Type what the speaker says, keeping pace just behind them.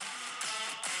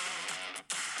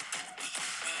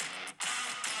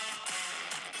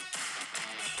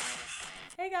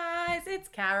it's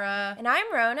Kara. And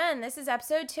I'm Rona, and this is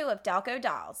episode 2 of Delco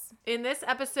Dolls. In this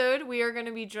episode, we are going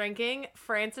to be drinking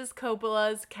Francis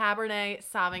Coppola's Cabernet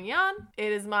Sauvignon.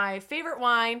 It is my favorite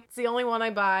wine. It's the only one I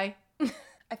buy.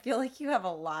 I feel like you have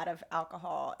a lot of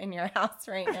alcohol in your house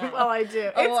right now. Well, I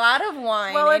do. A lot of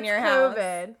wine in your house.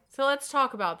 COVID. So let's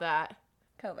talk about that.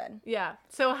 COVID. Yeah.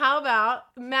 So how about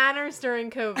manners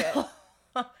during COVID?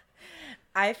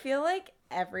 I feel like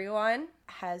everyone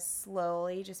has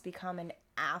slowly just become an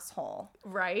asshole.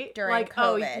 Right? During like,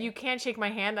 COVID. oh, you can't shake my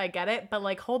hand, I get it, but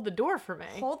like hold the door for me.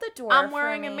 Hold the door I'm for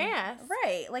wearing me. a mask.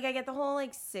 Right. Like, I get the whole,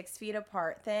 6 feet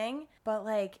apart thing, but,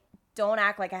 don't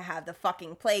act like I have the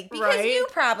fucking plague, because you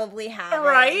probably have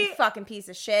it, you fucking piece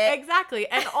of shit. Exactly.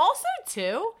 And also,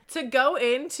 too, to go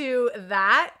into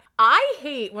that, I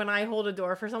hate when I hold a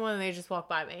door for someone and they just walk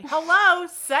by me. Hello,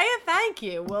 say a thank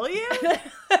you, will you?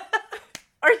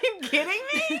 Are you kidding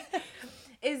me?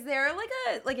 Is there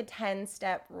a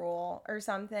 10-step rule or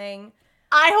something?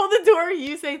 I hold the door,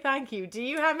 you say thank you. Do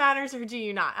you have manners or do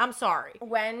you not? I'm sorry.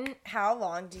 How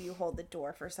long do you hold the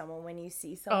door for someone when you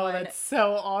see someone? Oh, that's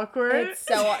so awkward.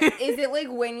 Is it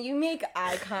when you make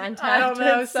eye contact? I don't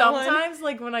know. With someone? Sometimes,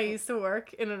 when I used to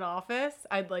work in an office,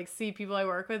 I'd see people I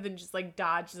work with and just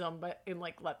dodge them, and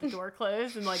let the door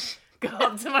close and go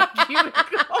up to my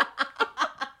cubicle.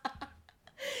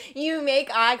 You make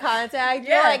eye contact.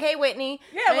 Yeah. You're like, hey, Whitney.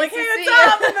 Yeah, nice hey, to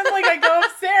what's up? you. And then, I go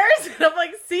upstairs, and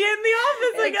I'm see you in the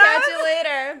office again. Catch you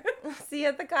later. See you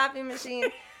at the coffee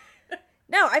machine.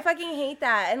 No, I fucking hate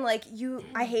that. And,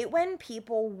 I hate when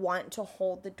people want to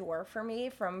hold the door for me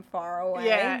from far away.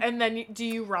 Yeah, and then do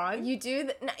you run? You do,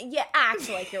 you act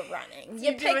like you're running.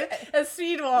 You pick a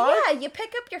speed walk? Yeah, you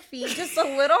pick up your feet just a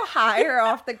little higher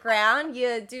off the ground.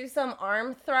 You do some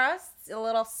arm thrusts, a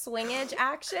little swingage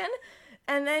action.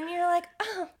 And then you're like,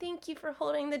 oh, thank you for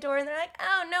holding the door. And they're like,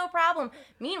 oh, no problem.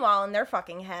 Meanwhile, in their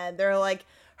fucking head, they're like,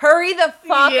 hurry the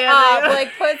fuck up.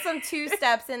 Put some 2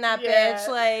 steps in that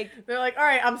bitch. They're like, all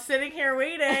right, I'm sitting here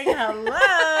waiting.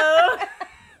 Hello.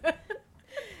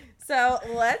 So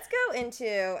let's go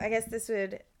into, I guess this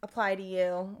would apply to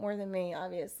you more than me,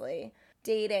 obviously,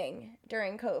 dating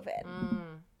during COVID.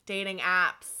 Dating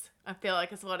apps. I feel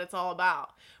like it's what it's all about.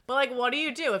 But, what do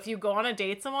you do? If you go on a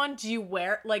date with someone, do you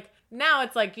wear, now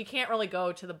it's you can't really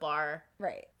go to the bar.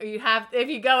 Right. If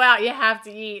you go out, you have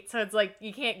to eat. So it's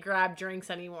you can't grab drinks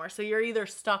anymore. So you're either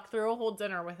stuck through a whole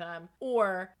dinner with them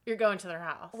or you're going to their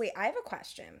house. Wait, I have a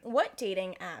question. What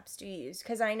dating apps do you use?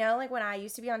 Because I know, when I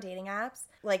used to be on dating apps,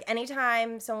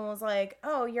 anytime someone was like,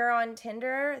 oh, you're on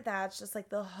Tinder, that's just,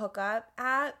 the hookup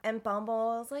app. And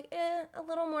Bumble is a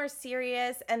little more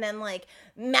serious. And then,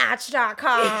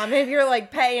 Match.com, if you're,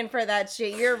 paying for that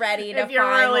shit, you're ready to if you're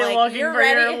really looking for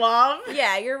your love.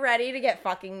 Yeah, you're ready to get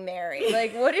fucking married.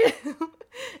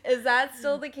 Is that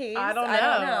still the case? I don't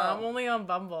know. I'm only on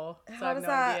Bumble. So How does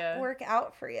that work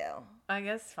out for you? I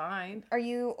guess fine. Are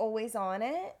you always on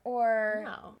it? Or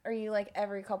no. Are you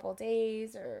every couple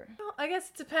days or? Well, I guess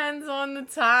it depends on the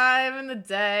time and the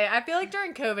day. I feel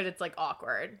during COVID it's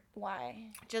awkward.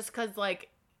 Why? Just because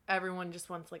everyone just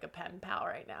wants a pen pal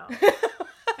right now.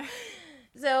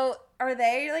 So, are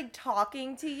they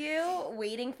talking to you,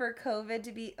 waiting for COVID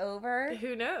to be over?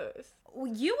 Who knows?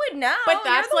 Well, you would know. But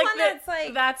that's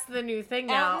that's the new thing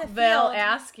now. The They'll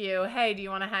ask you, "Hey, do you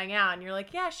want to hang out?" And you're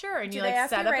like, "Yeah, sure." And you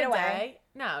set up right a away? day.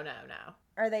 No.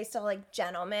 Are they still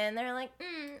gentlemen? They're like,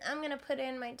 I'm gonna put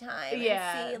in my time.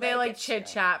 Yeah, and see, they chit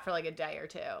chat for a day or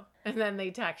two, and then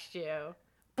they text you.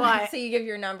 But so you give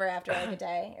your number after a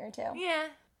day or two. Yeah.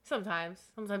 Sometimes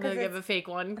they'll give a fake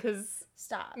one because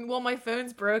stop. Well, my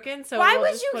phone's broken, so why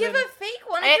would you give a fake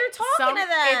one if you're talking to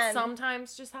them? It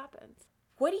sometimes just happens.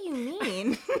 What do you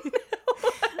mean?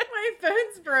 My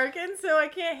phone's broken, so I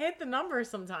can't hit the number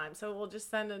sometimes. So we'll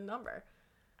just send a number.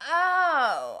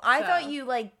 Oh, I thought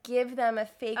you give them a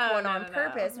fake one on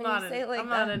purpose when you say I'm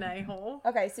not an a-hole.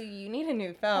 Okay, so you need a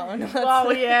new phone.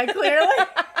 Well, yeah, clearly.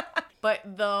 But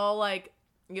they'll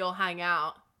you'll hang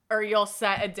out. Or you'll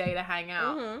set a day to hang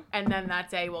out, and then that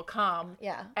day will come.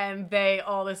 Yeah. And they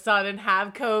all of a sudden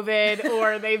have COVID,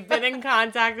 or they've been in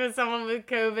contact with someone with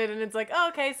COVID, and it's oh,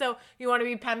 okay, so you want to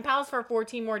be pen pals for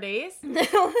 14 more days?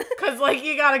 Because,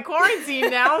 you got to quarantine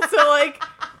now, so, all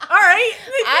right.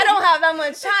 I don't have that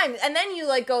much time. And then you,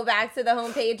 go back to the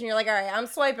homepage, and you're like, all right, I'm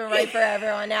swiping right for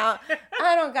everyone now.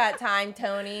 I don't got time,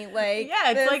 Tony. Like,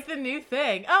 yeah, it's like the new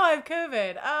thing. Oh, I have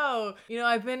COVID. Oh,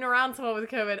 I've been around someone with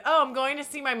COVID. Oh, I'm going to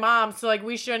see my mom, so like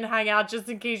we shouldn't hang out just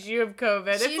in case you have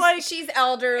COVID. It's like she's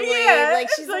elderly, yeah, like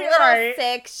she's like, a little right.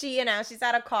 sick. She's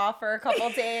had a cough for a couple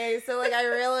days, so like I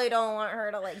really don't want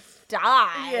her to like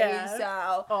die. Yeah.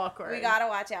 So awkward. we gotta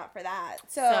watch out for that.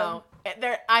 So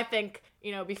there, I think.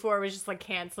 Before it was just like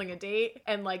canceling a date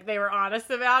and like they were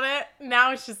honest about it.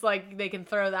 Now it's just like they can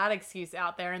throw that excuse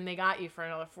out there and they got you for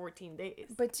another 14 days.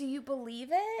 But do you believe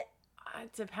it?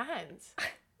 It depends.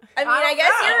 I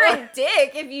guess you're a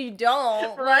dick if you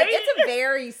don't. Right? Like, it's a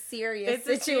very serious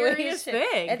situation. It's a serious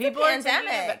thing. It's People a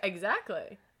pandemic.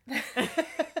 Exactly.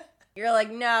 You're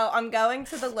like, no, I'm going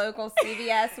to the local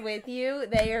CVS with you.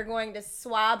 They are going to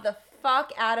swab the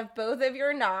fuck out of both of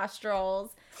your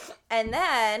nostrils. And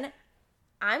then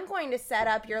I'm going to set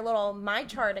up your little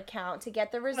MyChart account to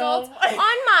get the results on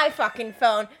my fucking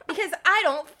phone because I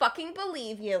don't fucking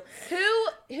believe you.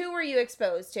 Who were you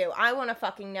exposed to? I want to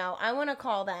fucking know. I want to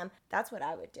call them. That's what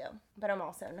I would do. But I'm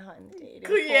also not in the dating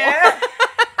pool. Yeah.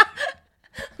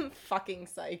 I'm fucking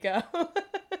psycho.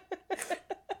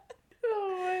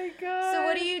 Oh my god. So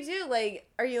what do you do? Like,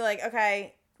 are you like,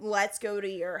 okay, let's go to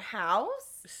your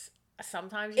house?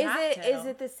 Sometimes you have to. Is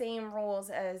it the same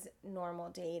rules as normal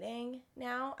dating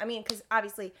now? I mean, because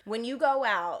obviously when you go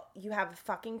out, you have a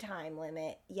fucking time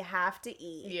limit. You have to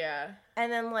eat. Yeah.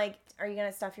 And then like, are you going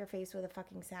to stuff your face with a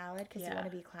fucking salad because you want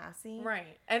to be classy?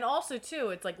 Right. And also too,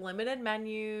 it's like limited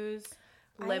menus,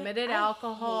 limited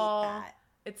alcohol. I hate that.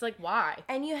 It's like, why?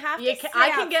 And you have to sit I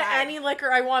can get outside. any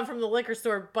liquor I want from the liquor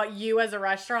store, but you as a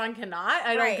restaurant cannot?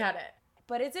 I don't get it.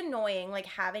 But it's annoying, like,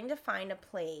 having to find a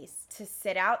place to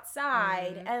sit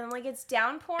outside, and, like, it's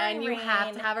downpouring and you rain.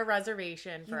 have to have a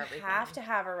reservation for everything. You have to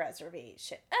have a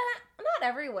reservation. Not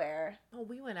everywhere. Well,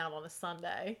 we went out on a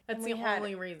Sunday. That's the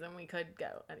only reason we could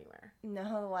go anywhere.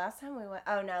 No, last time we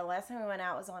went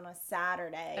out was on a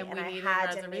Saturday, and I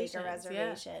had to make a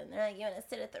reservation. Yeah. They're like, you want to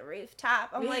sit at the rooftop?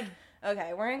 I'm like,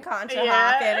 okay, we're in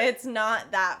Conshohocken. It's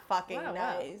not that fucking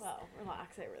nice. Well,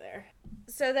 relax over there.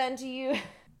 So then do you...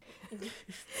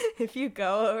 If you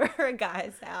go over a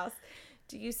guy's house,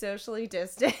 do you socially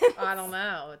distance? I don't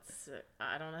know.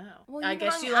 I don't know. Well, I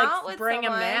guess you like bring a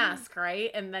mask,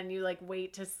 right? And then you like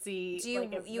wait to see. Do you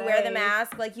like, wear the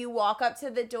mask? Like you walk up to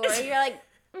the door, you're like,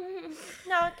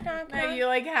 knock. No, you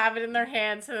like have it in their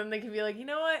hands, so then they can be like, you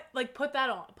know what? Like put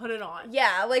it on.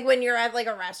 Yeah, like when you're at like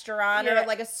a restaurant or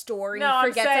like a store, you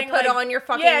forget to put like, on your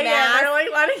fucking mask. Yeah, they're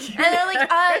like letting you. And they're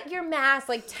like, your mask,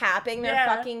 like tapping their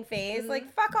fucking face,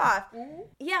 like fuck off.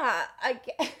 Yeah,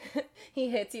 he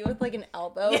hits you with like an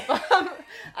elbow bump.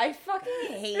 I fucking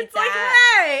hate it's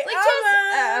that. Like,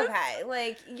 just okay,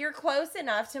 like you're close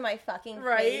enough to my fucking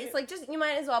face. Like just you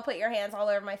might as well put your hands all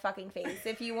over my fucking face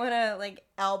if you want to like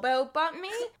elbow bump me.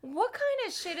 What kind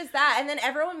of shit is that? And then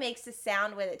everyone makes a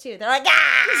sound with it too. They're like,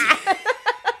 ah!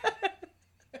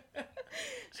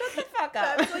 Shut the fuck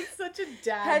up. That's like such a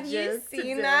dad Have you joke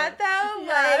seen to that do. though?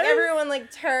 Yes. Like everyone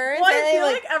like turns Well, and I they feel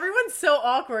like everyone's so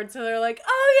awkward, so they're like,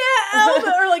 "Oh yeah,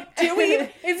 elbow," or like, "Do we? Is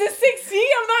this 6 feet?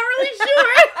 I'm not really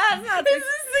sure." This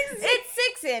is 6 It's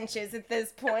 6 inches at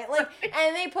this point. Like,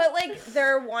 and they put like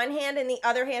their one hand in the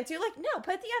other hand too. Like, no,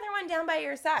 put the other one down by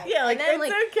your side. Yeah, like, and then,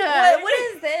 it's okay. What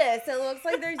is this? It looks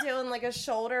like they're doing like a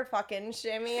shoulder fucking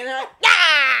shimmy, and they're like,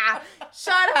 ah,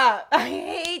 shut up. I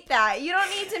hate that. You don't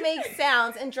need to make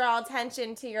sounds and draw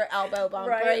attention to your elbow bump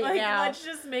right like, now. Let's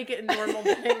just make it a normal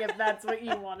thing if that's what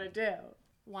you want to do.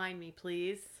 Wine me,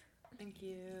 please. Thank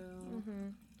you. Mm-hmm.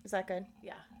 Is that good?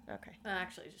 Yeah. Okay.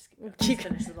 Actually, just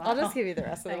finish the bottle. I'll just give you the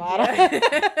rest of the Thank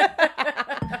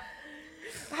bottle.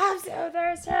 I'm so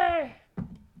thirsty.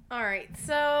 All right.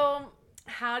 So,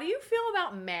 how do you feel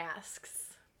about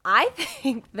masks? I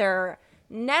think they're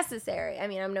necessary. I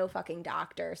mean, I'm no fucking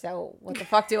doctor, so what the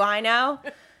fuck do I know?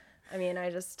 I mean, I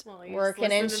just work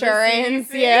in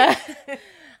insurance. Yeah.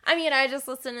 I mean, I just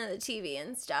listen to the TV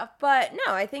and stuff. But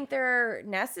no, I think they're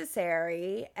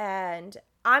necessary. And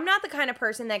I'm not the kind of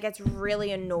person that gets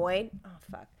really annoyed. Oh,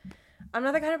 fuck. I'm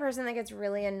not the kind of person that gets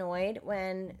really annoyed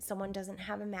when someone doesn't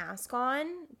have a mask on.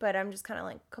 But I'm just kind of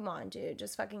like, come on, dude,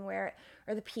 just fucking wear it.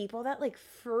 Or the people that like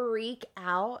freak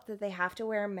out that they have to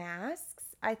wear masks.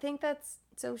 I think that's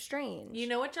so strange. You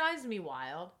know what drives me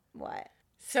wild? What?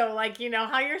 So, like, you know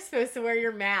how you're supposed to wear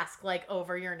your mask, like,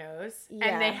 over your nose? Yeah.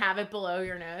 And they have it below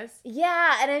your nose?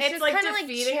 Yeah, and it's just like kind of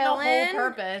defeating like chilling. the whole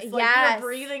purpose. Like, yes. you're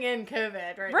breathing in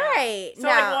COVID right now. So,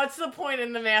 like, what's the point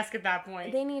in the mask at that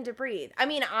point? They need to breathe. I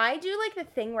mean, I do, like,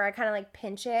 the thing where I kind of, like,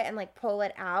 pinch it and, like, pull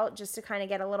it out just to kind of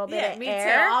get a little bit of air. Me too.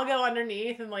 I'll go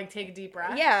underneath and, like, take a deep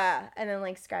breath. Yeah, and then,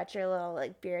 like, scratch your little,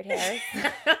 like, beard hairs.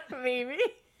 Maybe.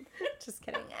 Just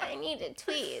kidding. I need to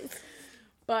tweeze.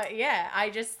 But yeah, I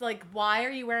just like, why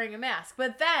are you wearing a mask?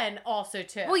 But then also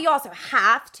too. Well, you also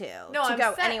have to I'm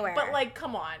go anywhere. But like,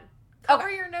 come on, cover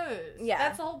your nose. Yeah,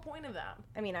 that's the whole point of them.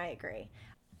 I mean, I agree.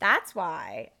 That's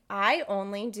why I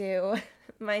only do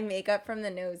my makeup from the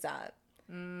nose up.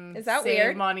 Is that Save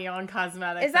weird? money on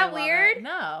cosmetics. Is that weird?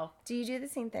 No. Do you do the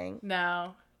same thing?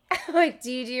 No. Like,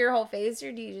 do you do your whole face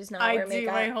or do you just not wear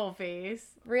makeup? I do my whole face.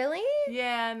 Really?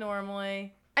 Yeah,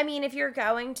 normally. I mean, if you're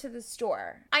going to the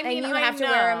store and you have to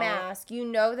wear a mask, you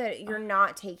know that you're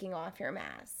not taking off your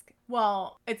mask.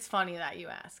 Well, it's funny that you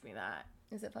ask me that.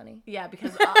 Is it funny? Yeah,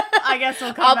 because I guess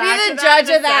we'll come back to that. I'll be the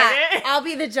judge of that. I'll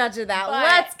be the judge of that.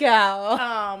 Let's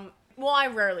go. Well, I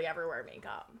rarely ever wear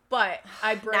makeup, but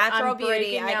I'm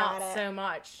breaking out so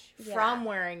much from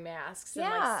wearing masks and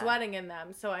like sweating in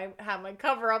them, so I have my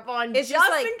cover up on just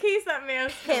like in case that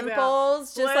mask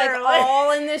pimples, just like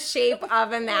all in the shape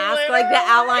of a mask, like the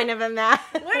outline of a mask.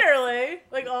 Literally,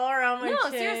 like all around my chin. No,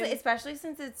 seriously, especially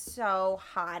since it's so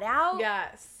hot out.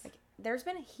 Yes. Like, there's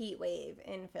been a heat wave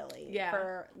in Philly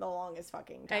for the longest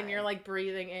fucking time. And you're like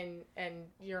breathing in and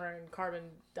urine, carbon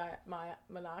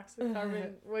monoxide.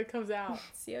 Carbon, what comes out?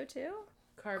 CO2?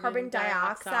 Carbon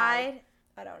dioxide?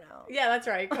 I don't know. Yeah, that's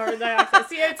right. Carbon dioxide.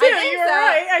 CO2, you were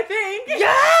right, I think.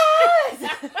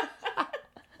 Yes!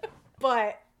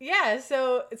 But yeah,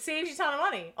 so it saves you a ton of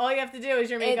money. All you have to do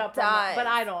is your makeup. But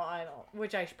I don't,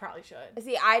 which I probably should.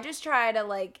 See, I just try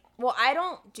to I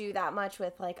don't do that much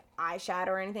with like eyeshadow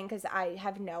or anything because I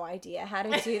have no idea how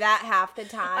to do that half the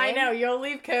time. I know, you'll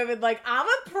leave COVID like, I'm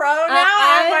a pro now.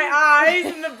 I have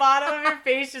my eyes and the bottom of your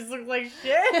face just look like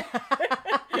shit.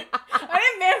 I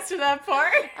didn't master that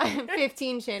part. I have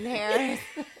 15 chin hairs.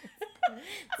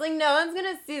 It's like, no one's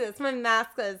going to see this. My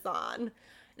mask is on.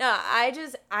 No,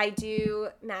 I do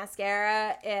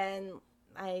mascara and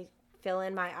I fill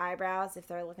in my eyebrows if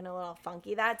they're looking a little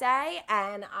funky that day.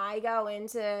 And I go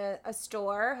into a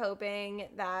store hoping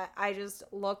that I just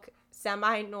look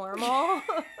semi-normal.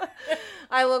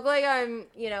 I look like I'm,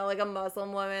 like a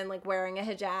Muslim woman, like wearing a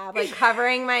hijab, like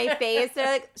covering my face.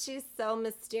 They're like, she's so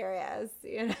mysterious,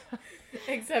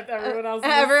 Except everyone else.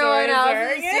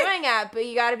 Is doing it, but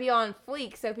you got to be on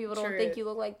fleek so people don't think you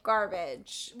look like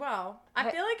garbage. Well, I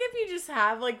feel like if you just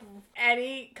have like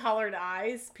any colored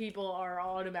eyes, people are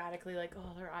automatically like,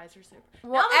 oh, their eyes are so.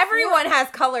 Well, everyone has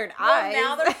colored eyes.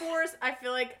 Now they're forced. I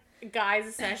feel like guys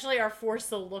essentially are forced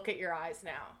to look at your eyes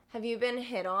now. Have you been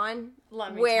hit on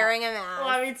wearing a mask?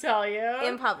 Let me tell you.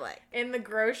 In public. In the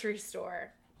grocery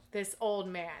store, this old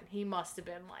man, he must have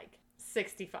been like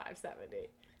 65, 70.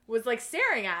 Was like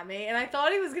staring at me, and I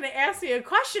thought he was gonna ask me a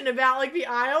question about like the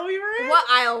aisle we were in. What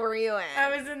aisle were you in?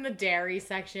 I was in the dairy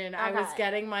section. Okay. I was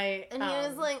getting my and he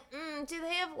was like, do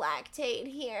they have Lactaid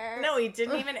here? No, he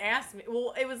didn't even ask me.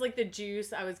 Well, it was like the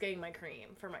juice. I was getting my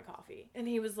cream for my coffee, and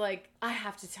he was like, I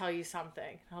have to tell you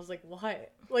something. I was like,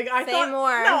 what? Like I Say thought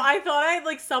more. No, I thought I had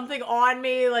like something on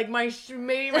me, like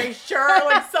maybe my shirt,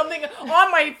 like something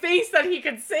on my face that he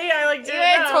could see. I like didn't know.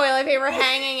 You had toilet paper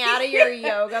hanging out of your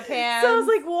yoga pants. So I was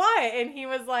like, what? And he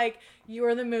was like, you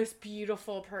are the most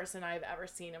beautiful person I've ever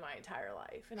seen in my entire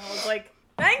life. And I was like,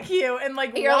 thank you. And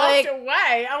like walked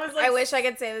away. I was like, I wish I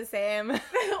could say the same. Aw,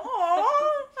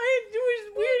 I was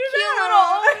weirded Cute out. little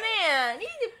old man. He's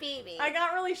a baby. I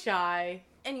got really shy.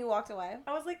 And you walked away?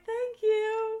 I was like, thank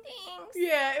you. Thanks.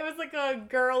 Yeah, it was like a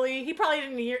girly. He probably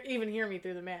didn't even hear me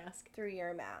through the mask. Through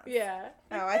your mask. Yeah.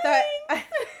 Oh, I thought...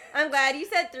 I'm glad you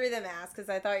said through the mask, because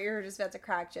I thought you were just about to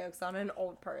crack jokes on an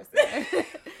old person.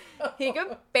 He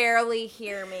could barely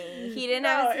hear me. He didn't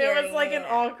have his hearing. It was like an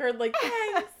awkward, like,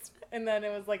 thanks. And then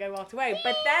it was like I walked away.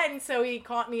 But then, so he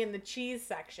caught me in the cheese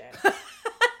section.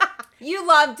 You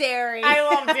love dairy. I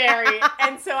love dairy.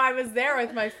 And so I was there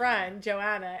with my friend,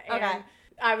 Joanna. And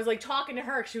I was like talking to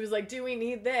her. She was like, do we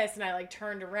need this? And I like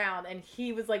turned around and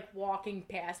he was like walking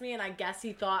past me. And I guess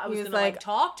he thought I was going to like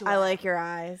talk to him. I like your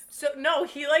eyes. So no,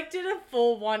 he like did a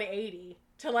full 180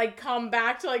 to like come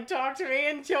back to like talk to me.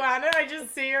 And Joanna, I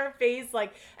just see her face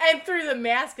like, and through the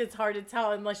mask, it's hard to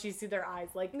tell unless you see their eyes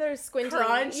like they're squinting.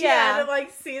 Crunch. Yeah. To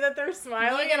like see that they're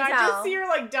smiling. And I just see her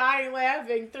like dying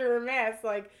laughing through her mask.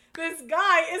 Like, this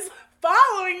guy is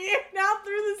following you now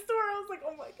through the store. I was like,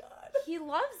 oh my God. He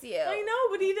loves you. I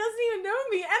know, but he doesn't even know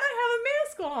me, and I have a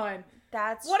mask on.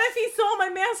 That's what if he saw my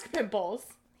mask pimples?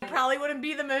 I probably wouldn't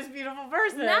be the most beautiful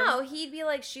person. No, he'd be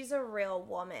like, she's a real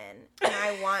woman, and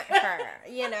I want her.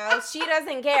 She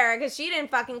doesn't care, because she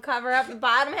didn't fucking cover up the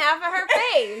bottom half of her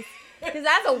face. Because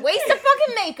that's a waste of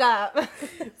fucking makeup.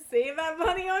 Save that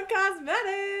money on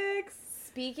cosmetics.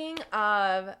 Speaking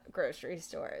of grocery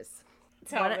stores.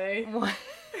 Tell me.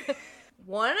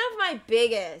 One of my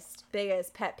biggest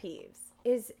pet peeves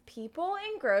is people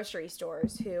in grocery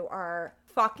stores who are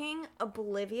fucking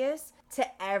oblivious to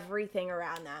everything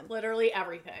around them. Literally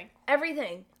everything.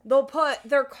 Everything. They'll put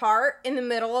their cart in the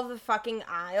middle of the fucking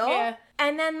aisle. Yeah.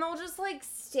 And then they'll just like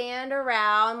stand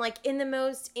around like in the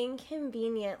most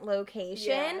inconvenient location.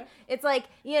 Yeah. It's like,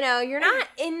 you know, you're not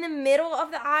in the middle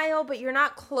of the aisle, but you're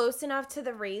not close enough to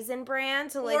the Raisin Bran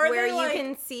to like where you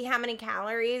can see how many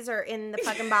calories are in the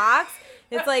fucking box.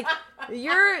 It's like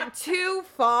you're too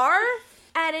far.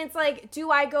 And it's like, do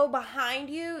I go behind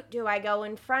you? Do I go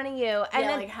in front of you? And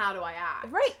then, like, how do I act?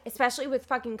 Right, especially with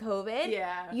fucking COVID.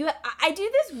 Yeah. I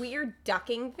do this weird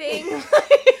ducking thing. Well,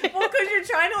 because you're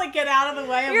trying to, like, get out of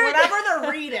the way of whatever they're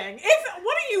reading.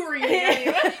 What are you reading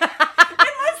anyway?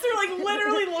 Unless they're, like,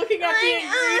 literally looking at the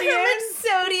ingredients.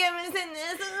 How much sodium is in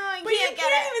this? But you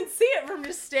can't even see it from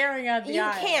just staring at the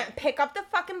aisle. You can't. Pick up the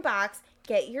fucking box.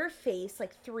 Get your face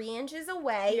like 3 inches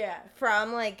away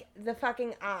from like the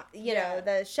fucking, you know,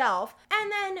 the shelf,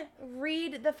 and then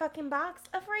read the fucking box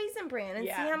of Raisin Bran and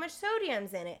see how much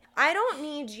sodium's in it. I don't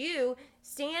need you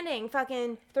standing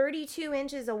fucking 32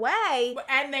 inches away.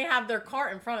 And they have their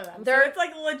cart in front of them. So it's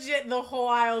like legit the whole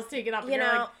aisle's taken up. And you're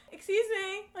like, excuse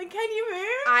me, like, can you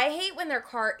move? I hate when their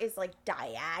cart is like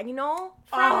diagonal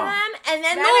from them, and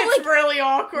then it's like really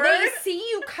awkward. They see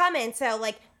you coming, so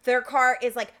like their cart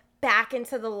is like back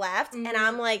into the left, and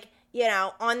I'm like, you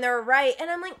know, on their right,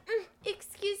 and I'm like,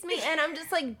 excuse me, and I'm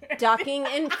just like ducking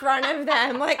in front of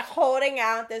them, like holding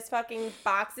out this fucking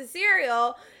box of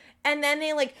cereal, and then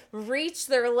they like reach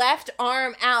their left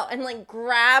arm out and like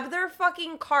grab their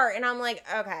fucking cart, and I'm like,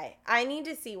 okay, I need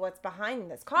to see what's behind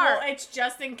this cart. Well, it's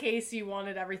just in case you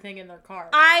wanted everything in their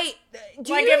cart.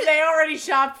 If they already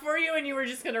shopped for you and you were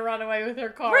just gonna run away with their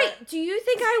cart. Right. Do you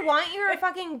think I want your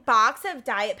fucking box of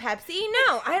Diet Pepsi?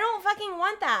 No, I don't fucking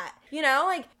want that. You know,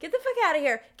 like, get the fuck out of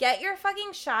here. Get your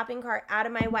fucking shopping cart out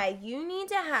of my way. You need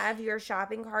to have your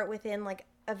shopping cart within, like,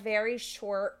 a very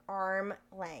short arm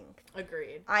length.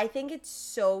 Agreed. I think it's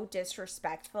so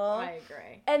disrespectful. I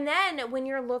agree. And then when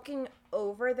you're looking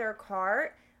over their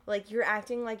cart, like, you're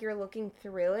acting like you're looking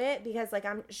through it because, like,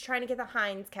 I'm just trying to get the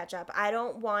Heinz ketchup. I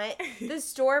don't want the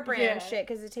store brand shit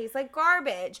because it tastes like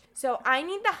garbage. So I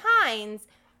need the Heinz,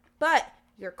 but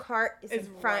your cart is in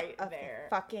front of the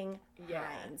fucking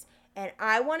Heinz. And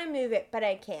I want to move it, but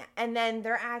I can't. And then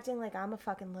they're acting like I'm a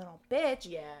fucking little bitch.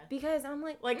 Yeah. Because I'm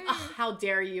like... how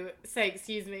dare you say,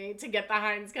 excuse me, to get the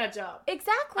Heinz ketchup.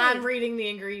 Exactly. I'm reading the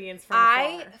ingredients from afar.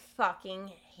 I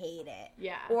fucking hate it.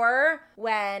 Yeah. Or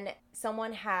when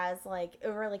someone has, like,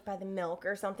 over, like, by the milk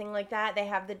or something like that, they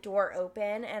have the door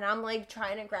open, and I'm, like,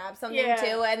 trying to grab something,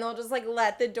 too, and they'll just, like,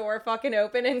 let the door fucking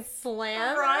open and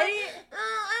slam. Right?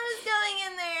 I was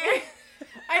going in there.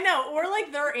 I know, or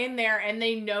like they're in there and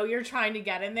they know you're trying to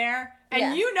get in there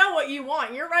and you know what you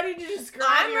want. You're ready to just grab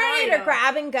I'm ready to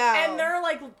grab and go. And they're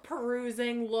like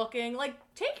perusing, looking, like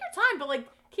take your time, but like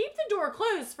keep the door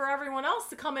closed for everyone else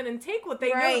to come in and take what they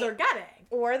know they're getting.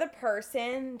 Or the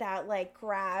person that like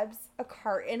grabs a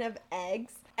carton of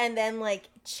eggs and then like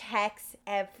checks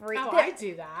everything. Oh, I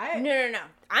do that. No.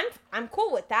 I'm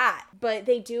cool with that. But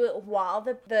they do it while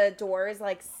the door is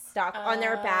like stuck on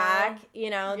their back. You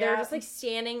know, they're just like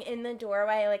standing in the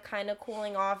doorway, like kind of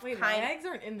cooling off. Wait, my eggs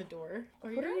aren't in the door.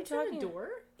 What are you talking about? Door?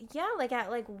 Yeah, like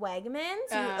at like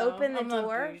Wegmans, you open the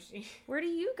door. Where do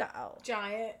you go?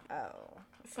 Giant. Oh.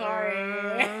 Sorry.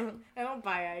 I don't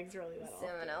buy eggs really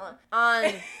that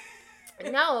often.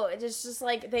 No, it's just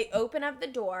like they open up the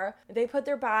door, they put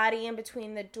their body in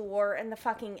between the door and the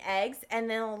fucking eggs, and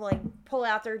then they'll like pull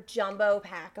out their jumbo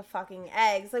pack of fucking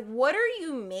eggs. Like, what are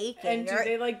you making? And do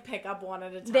they like pick up one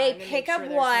at a time? They pick up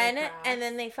one and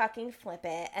then they fucking flip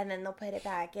it and then they'll put it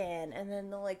back in and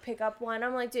then they'll like pick up one.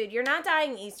 I'm like, dude, you're not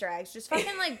dyeing Easter eggs. Just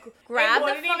fucking like grab the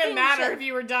fucking shit. It wouldn't even matter if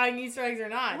you were dyeing Easter eggs or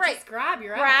not. Right. Just grab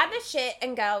your eggs. Grab the shit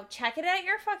and go check it at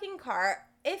your fucking cart.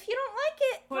 If you don't like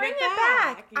it, bring it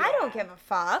back. Yeah. I don't give a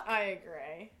fuck. I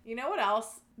agree. You know what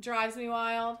else drives me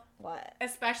wild? What?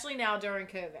 Especially now during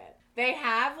COVID. They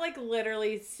have, like,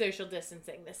 literally social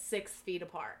distancing, the 6 feet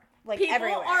apart. Like, people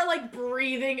everywhere. are, like,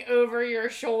 breathing over your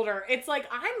shoulder. It's like,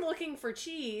 I'm looking for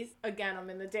cheese. Again,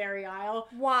 I'm in the dairy aisle.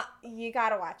 What? You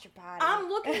gotta watch your body. I'm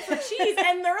looking for cheese,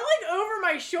 and they're, like, over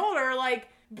my shoulder, like,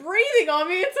 breathing on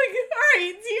me. It's like, all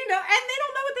right, do you know? And they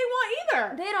don't know what they want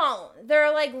either. They don't.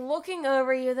 They're like looking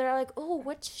over you. They're like, oh,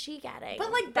 what's she getting?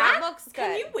 But like that looks good.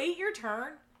 Can you wait your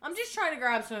turn? I'm just trying to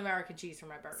grab some American cheese for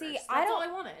my burgers. See, that's all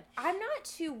I wanted. I'm not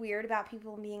too weird about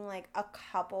people being like a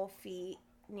couple feet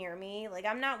near me. Like,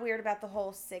 I'm not weird about the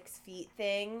whole 6 feet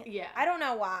thing. Yeah. I don't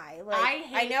know why. Like,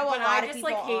 I know but a lot I of just,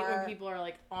 people like, hate are when people are,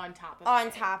 like, on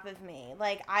top of me.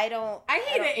 Like, I hate don't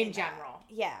it in need that. general.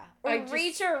 Yeah. Or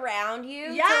reach around you to,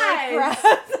 like, Yes!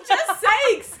 grab. Just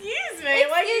say, excuse me.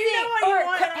 Like, you know what you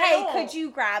want. Hey, could you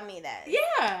grab me this?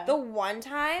 Yeah. The one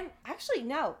time, actually,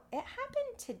 no, it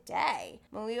happened today.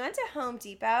 When we went to Home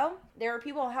Depot, there were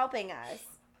people helping us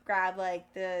grab,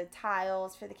 like, the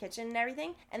tiles for the kitchen and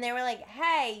everything. And they were like,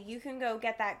 hey, you can go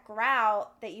get that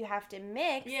grout that you have to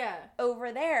mix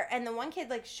over there. And the one kid,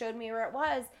 like, showed me where it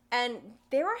was. And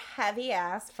they were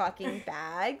heavy-ass fucking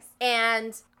bags.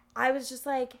 And I was just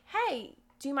like, hey,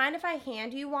 do you mind if I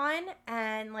hand you one?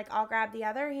 And, like, I'll grab the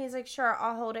other? He's like, sure,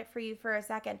 I'll hold it for you for a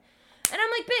second. And I'm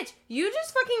like, bitch, you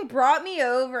just fucking brought me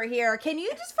over here. Can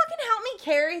you just fucking help me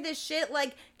carry this shit?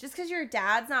 Like, just because your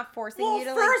dad's not forcing you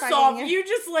to, like, first off, you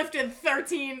just lifted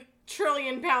 13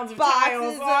 trillion pounds of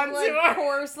tiles onto our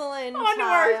porcelain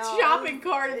our shopping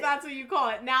cart, if that's what you call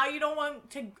it. Now you don't want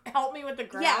to help me with the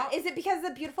grout? Yeah, is it because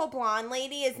the beautiful blonde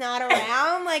lady is not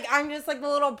around? Like, I'm just, like, the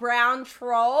little brown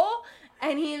troll?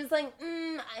 And he was like,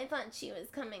 I thought she was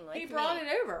coming with me. He brought it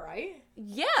over, right?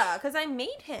 Yeah, because I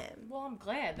made him. Well, I'm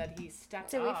glad that he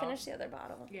stepped Did up. we finish the other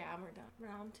bottle? Yeah, we're done.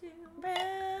 Round 2.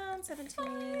 Round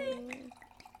 17.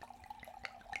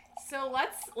 So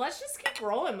let's just keep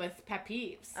rolling with pet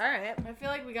peeves. All right. I feel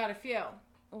like we got a few.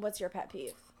 What's your pet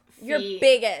peeve? Feet.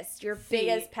 Your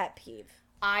biggest pet peeve.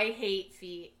 I hate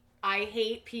feet. I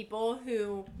hate people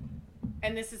who...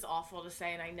 And this is awful to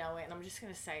say, and I know it, and I'm just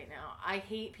going to say it now. I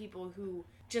hate people who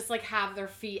just, like, have their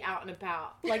feet out and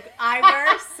about. Like, I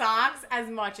wear socks as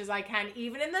much as I can,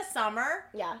 even in the summer.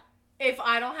 Yeah. If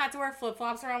I don't have to wear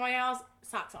flip-flops around my house,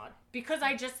 socks on. Because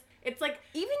it's like...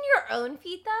 Even your own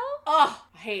feet, though? Oh,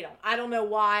 I hate them. I don't know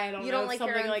why. I don't know like if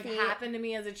something, like, feet? happened to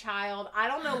me as a child. I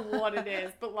don't know what it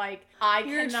is, but, like,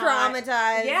 You're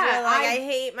traumatized. Yeah. You're like, I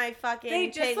hate my fucking They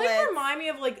just, piglets. like, remind me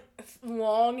of, like,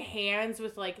 long hands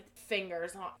with, like,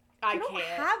 fingers on. I don't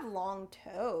have long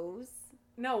toes.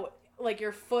 No, like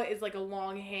your foot is like a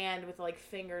long hand with like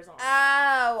fingers on it.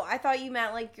 Oh, I thought you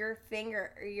meant like your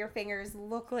fingers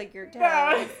look like your toes.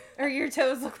 No. Or your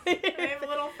toes look like your They have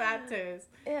little fat toes.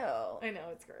 Ew. I know,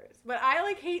 it's gross. But I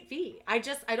like hate feet. I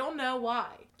don't know why.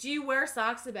 Do you wear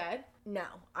socks to bed? No,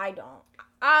 I don't.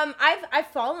 I've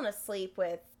fallen asleep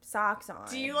with socks on.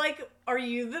 Are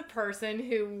you the person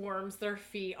who warms their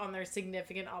feet on their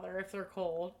significant other if they're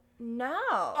cold? No.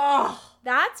 Oh.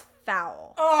 That's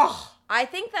foul. Oh. I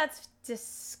think that's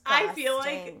disgusting. I feel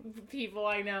like people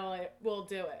I know will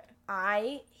do it.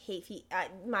 I hate feet.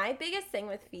 My biggest thing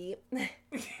with feet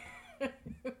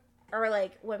are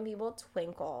like when people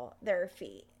twinkle their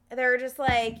feet. They're just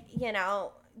like,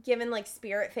 giving like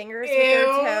spirit fingers with their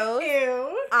toes.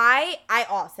 Ew. I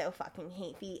also fucking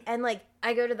hate feet. And like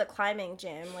I go to the climbing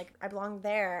gym, like I belong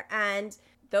there, and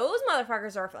those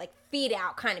motherfuckers are like feet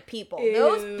out kind of people. Ew.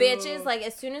 Those bitches, like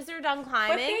as soon as they're done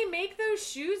climbing. But they make those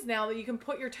shoes now that you can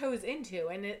put your toes into,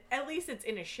 and at least it's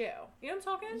in a shoe. You know what I'm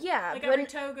talking? Yeah. Like every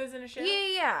toe goes in a shoe?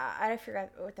 Yeah. I forgot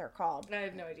what they're called. I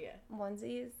have no idea.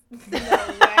 Onesies? No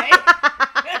way.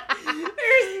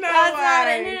 There's no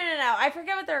way. No. I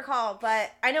forget what they're called,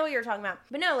 but I know what you're talking about.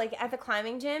 But no, like at the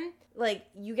climbing gym, like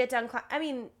you get done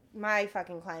my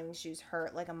fucking climbing shoes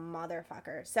hurt like a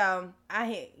motherfucker. So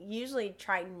I usually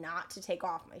try not to take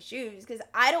off my shoes because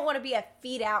I don't want to be a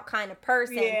feet out kind of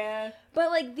person. Yeah. But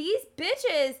like these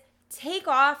bitches take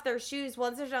off their shoes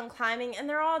once they're done climbing and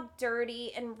they're all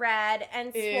dirty and red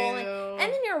and swollen. Ew.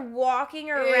 And then you're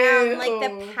walking around Ew. like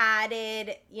the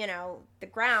padded, the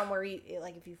ground where you,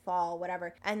 like if you fall,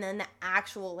 whatever. And then the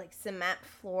actual like cement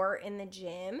floor in the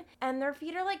gym. And their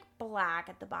feet are like black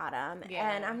at the bottom. Yeah.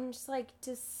 And I'm just like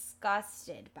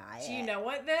disgusted by it. Do you know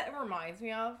what that reminds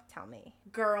me of? Tell me.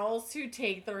 Girls who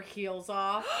take their heels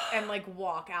off and like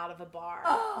walk out of a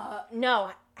bar.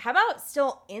 No. How about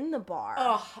still in the bar?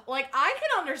 Oh, like I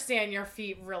can understand your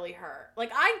feet really hurt.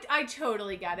 Like I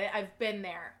totally get it. I've been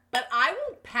there. But I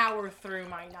will power through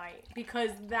my night because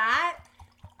that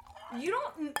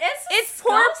it's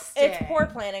poor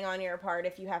planning on your part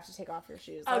if you have to take off your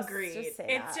shoes. Agreed.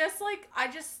 It's just like I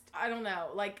don't know.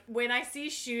 Like when I see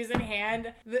shoes in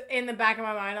hand, in the back of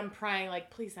my mind, I'm praying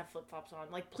like, please have flip flops on.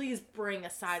 Like please bring a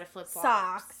side of flip flops.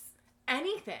 Socks.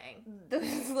 Anything.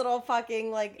 Those little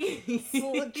fucking like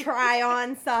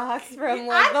try-on socks from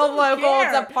like the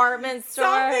local department store.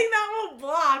 Something that will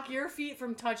block your feet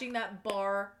from touching that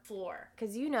bar floor.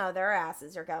 Because their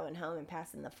asses are going home and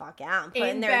passing the fuck out and in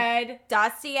putting their bed,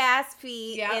 dusty ass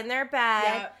feet in their bed,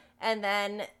 Yep. and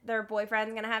then their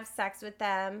boyfriend's gonna have sex with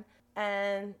them,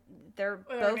 and both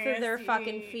of their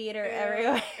fucking feet are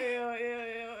everywhere. Ew.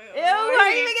 Oh my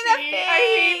you making that face? I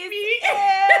hate feet.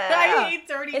 I hate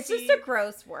dirty feet. It's just a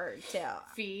gross word, too.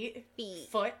 Feet. Feet.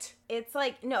 Foot. It's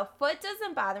like, no, foot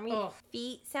doesn't bother me. Ugh.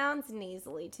 Feet sounds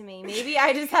nasally to me. Maybe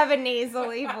I just have a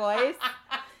nasally voice.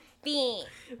 Feet.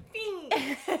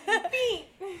 Feet. Feet.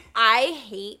 I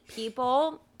hate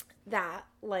people that,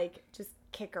 like, just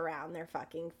kick around their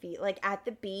fucking feet. Like, at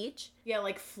the beach. Yeah,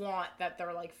 like flaunt that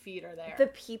their like feet are there. The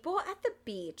people at the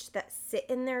beach that sit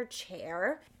in their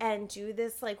chair and do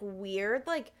this, like, weird,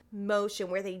 like,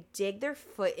 motion where they dig their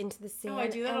foot into the sand. Oh, I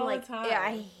do that and, all like, the time. Yeah,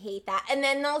 I hate that. And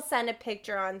then they'll send a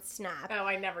picture on Snap. Oh,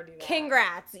 I never do that.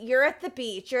 Congrats. You're at the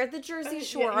beach. You're at the Jersey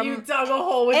Shore. Yeah, you dug a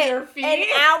hole with your feet. An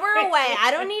hour away.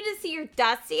 I don't need to see your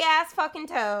dusty ass fucking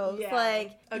toes. Yeah,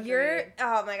 Like, agreed. you're,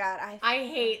 oh my God. I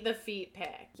hate the feet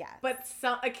pic. Yes. But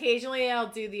occasionally I'll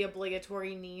do the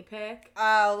obligatory knee pic.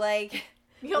 Oh, like.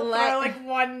 You'll throw like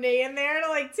one knee in there to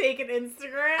like take an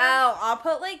Instagram. Oh, I'll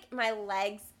put like my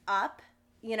legs up.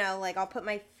 You know, like I'll put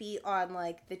my feet on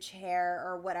like the chair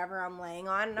or whatever I'm laying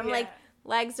on. And I'm like,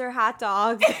 legs are hot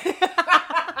dogs. And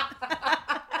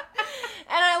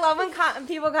I love when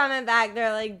people comment back,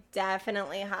 they're like,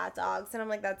 definitely hot dogs. And I'm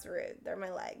like, that's rude. They're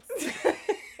my legs.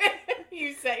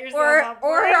 You set yourself up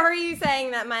or for it. are you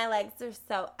saying that my legs are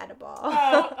so edible?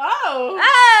 Oh.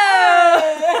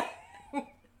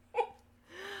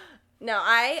 No,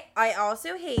 I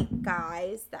also hate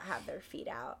guys that have their feet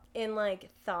out in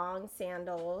like thong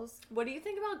sandals. What do you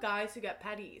think about guys who get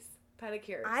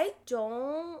pedicures? I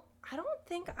don't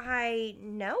think I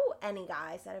know any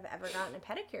guys that have ever gotten a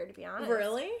pedicure, to be honest.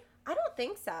 Really? I don't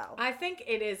think so. I think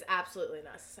it is absolutely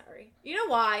necessary. You know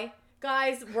why?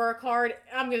 Guys work hard.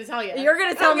 I'm going to tell you. You're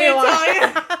going to tell me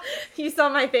why. You saw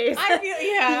my face.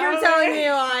 You're telling me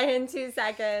why in 2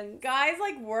 seconds. Guys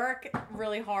like work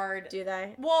really hard. Do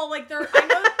they? Well, like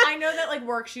I know that like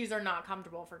work shoes are not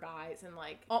comfortable for guys and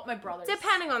like my brothers.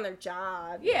 Depending on their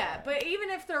job. Yeah, but even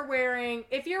if you're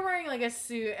wearing like a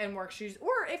suit and work shoes,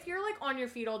 or if you're like on your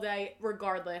feet all day,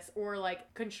 regardless, or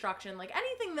like construction, like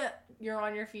anything that you're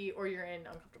on your feet or you're in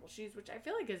uncomfortable shoes, which I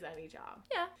feel like is any job.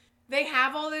 Yeah. They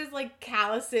have all those like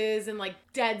calluses and like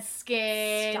dead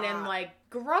skin and like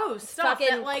gross stuff.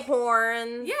 Fucking that, like,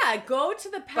 corns. Yeah, go to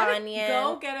the Bunion.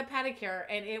 go get a pedicure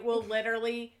and it will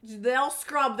literally, they'll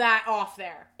scrub that off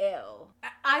there. Ew.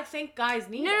 I think guys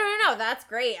need it. No, that's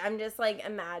great. I'm just like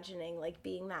imagining like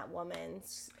being that woman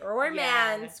or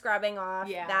man scrubbing off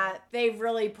that. They've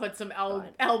really put some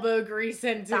elbow grease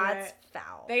into it. That's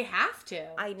foul. They have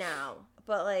to. I know,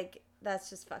 but like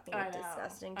that's just fucking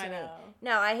disgusting to me. know.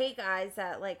 No, I hate guys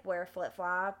that like wear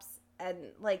flip-flops and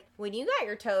like when you got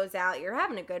your toes out, you're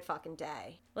having a good fucking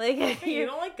day. Like you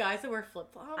don't like guys that wear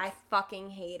flip-flops? I fucking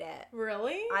hate it.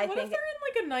 Really? What if they're in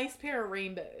like a nice pair of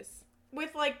rainbows?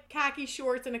 With, like, khaki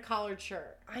shorts and a collared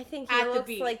shirt. I think he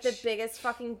looks like the biggest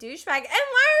fucking douchebag. And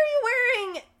why are you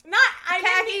wearing I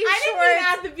didn't mean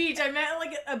at the beach. I meant,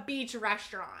 like, a beach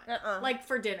restaurant. Like,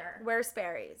 for dinner. Wear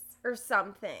Sperry's or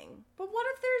something. But what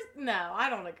if there's... No, I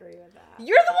don't agree with that.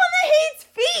 You're the one that hates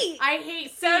feet! I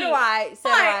hate feet. So do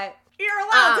I. You're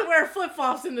allowed to wear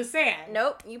flip-flops in the sand.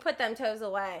 Nope. You put them toes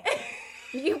away.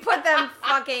 You put them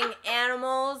fucking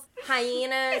animals,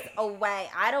 hyenas away.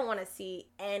 I don't want to see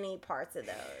any parts of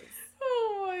those.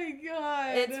 Oh my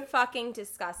God. It's fucking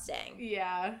disgusting.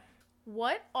 Yeah.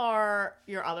 What are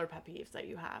your other pet peeves that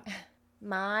you have?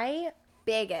 My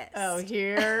biggest. Oh,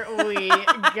 here we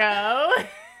go.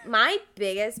 My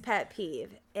biggest pet peeve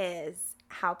is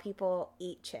how people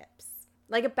eat chips.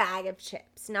 Like a bag of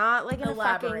chips, not like in a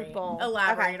fucking bowl.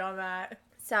 Elaborate on that.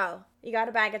 So, you got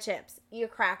a bag of chips. You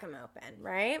crack them open,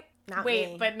 right? Not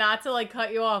me. But not to, like,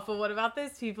 cut you off, but what about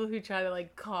those people who try to,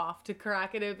 like, cough to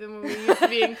crack it open when we used to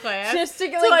be in class? Just to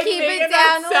like, keep it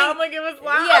down. Sound like it was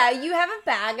loud? Yeah, you have a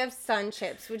bag of Sun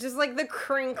Chips, which is, like, the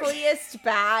crinkliest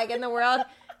bag in the world.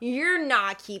 You're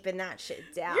not keeping that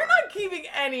shit down. You're not keeping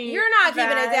any You're not bag.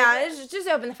 keeping it down. It's just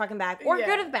open the fucking bag. Or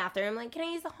go to the bathroom. Like, can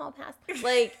I use the hall pass?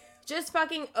 Like... Just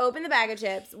fucking open the bag of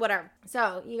chips, whatever.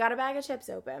 So, you got a bag of chips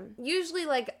open. Usually,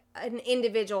 like, an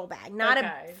individual bag, not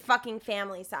a fucking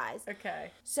family size. Okay.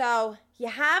 So, you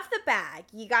have the bag.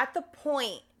 You got the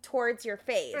point towards your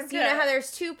face. Okay. You know how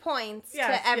there's 2 points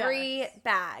to every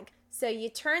bag. So, you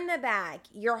turn the bag.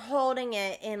 You're holding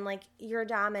it in, like, your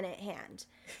dominant hand.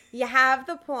 You have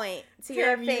the point to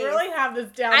your face. You really have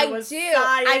this down with science.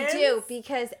 I do,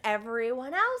 because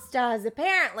everyone else does,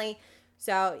 apparently.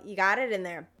 So, you got it in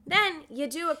there. Then, you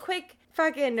do a quick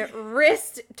fucking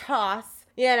wrist toss.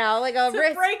 You know, like a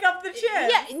wrist. To break up the chips.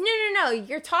 Yeah, no.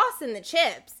 You're tossing the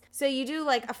chips. So, you do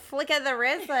like a flick of the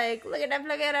wrist, like, look at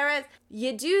that wrist.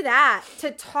 You do that to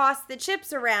toss the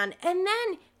chips around. And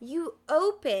then, you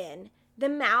open the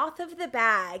mouth of the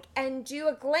bag and do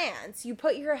a glance. You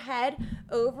put your head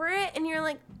over it and you're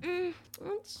like,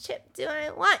 which chip do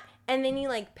I want? And then you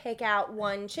like pick out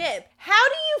one chip. How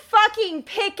do you fucking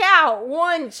pick out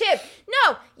one chip?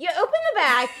 No, you open the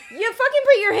bag, you fucking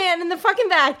put your hand in the fucking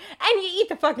bag, and you eat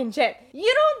the fucking chip.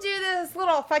 You don't do this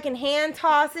little fucking hand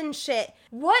tossing shit.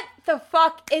 What the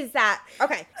fuck is that?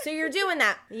 Okay, so you're doing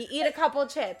that. You eat a couple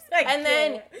chips, and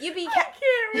then you be. I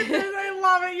can't with this. I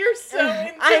love it. You're so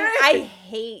into it. I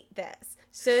hate this.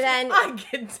 So then I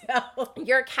can tell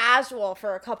you're casual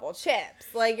for a couple chips.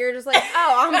 Like you're just like,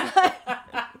 oh,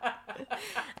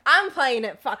 I'm playing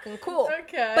it fucking cool.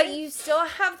 Okay. But you still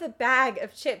have the bag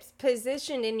of chips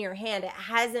positioned in your hand. It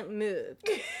hasn't moved.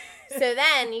 So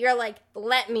then you're like,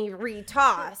 let me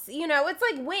retoss. You know, it's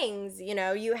like wings. You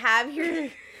know, you have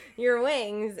your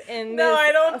wings in No,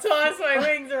 I don't toss my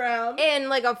wings around. In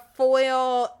like a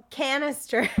foil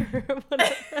canister.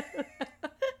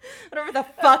 Whatever the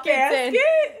fuck it's in.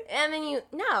 And then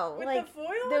With like the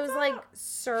foil those on like top?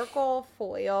 circle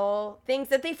foil things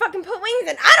that they fucking put wings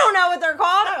in. I don't know what they're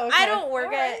called. Oh, okay. I don't work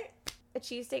All right. at a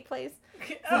cheesesteak place.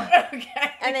 Oh,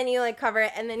 okay. And then you like cover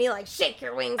it and then you like shake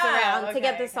your wings around to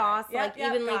get the okay. sauce Yep,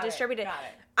 evenly got it, distributed. got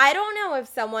it. I don't know if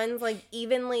someone's like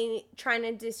evenly trying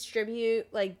to distribute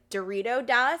like Dorito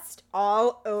dust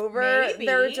all over Maybe.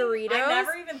 their Doritos. I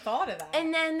never even thought of that.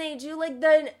 And then they do like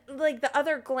the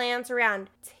other glance around.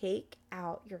 Take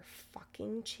out your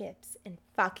fucking chips and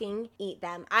fucking eat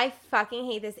them. I fucking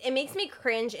hate this. It makes me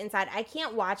cringe inside. I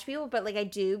can't watch people, but like I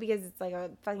do because it's like a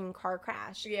fucking car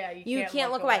crash. Yeah, you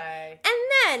can't look away.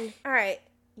 And then, all right,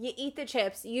 you eat the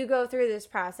chips. You go through this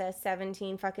process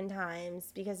 17 fucking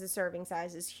times because the serving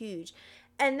size is huge.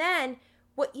 And then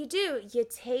what you do, you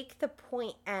take the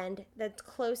point end that's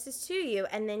closest to you,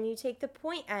 and then you take the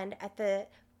point end at the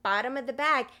bottom of the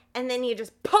bag, and then you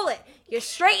just pull it. You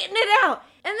straighten it out.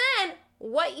 And then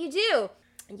what you do,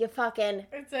 you fucking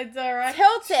It's a direct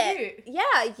tilt shoot. it.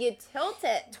 Yeah, you tilt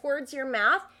it towards your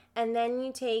mouth, and then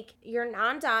you take your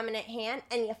non-dominant hand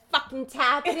and you fucking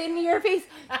tap it into your face.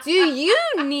 Do you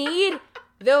need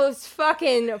those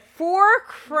fucking 4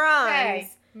 crumbs?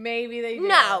 Hey, maybe they do.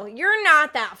 No, you're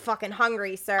not that fucking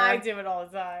hungry, sir. I do it all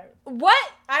the time.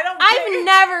 What? I've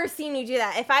never seen you do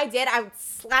that. If I did, I would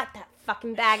slap that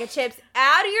fucking bag of chips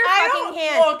out of your fucking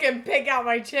hand. I don't look and pick out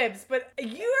my chips, but you're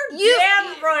You-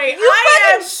 damn right. you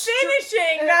I am fucking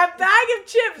finishing that bag of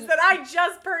chips that I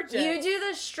just purchased. You do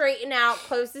the straighten out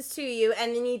closest to you,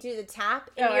 and then you do the tap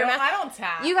in your mouth. I don't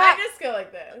tap. I just go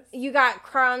like this. You got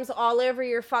crumbs all over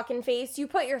your fucking face. You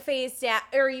put your face down,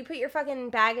 or you put your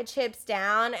fucking bag of chips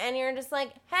down, and you're just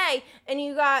like, hey, and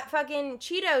you got fucking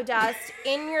Cheeto dust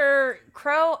in your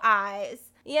crow eyes.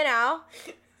 You know?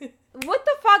 What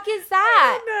the fuck is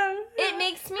that? No. It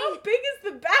makes me... How big is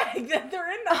the bag that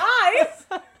they're in the eyes?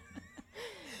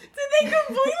 Did they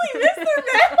completely miss their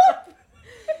mouth?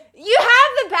 You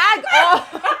have the bag all...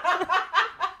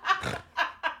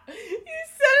 You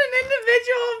said an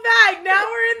individual bag. Now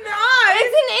we're in the eyes.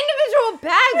 It's an individual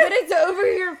bag, but it's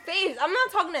over your face. I'm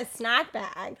not talking a snack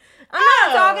bag. I'm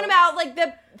not talking about like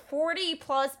the 40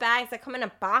 plus bags that come in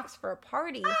a box for a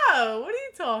party. Oh, what are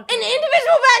you talking An about?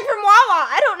 individual bag from Wawa.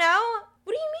 I don't know.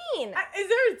 What do you mean? Is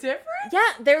there a difference? Yeah,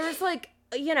 there was like,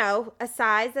 you know, a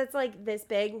size that's like this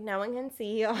big. No one can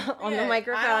see on the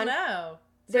microphone. I don't know.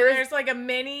 So There's like a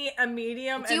mini, a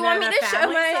medium, Do you and want then me a to show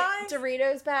family my size?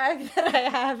 Doritos bag that I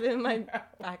have in my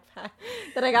backpack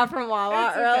that I got from Wawa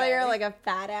It's okay. earlier, like a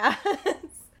fat ass?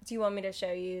 Do you want me to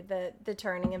show you the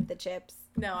turning of the chips?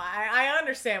 No, I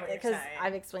understand what you're Because saying.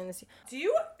 I've explained this to Do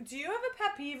you have a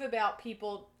pet peeve about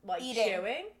people like Eating.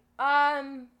 chewing?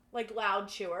 you. Like loud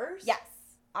chewers? Yes.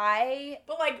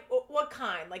 But like, what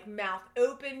kind? Like mouth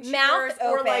open chewers? Mouth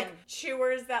Or open. like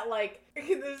chewers that like,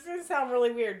 this is gonna sound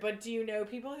really weird, but do you know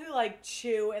people who like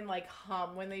chew and like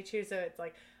hum when they chew? So it's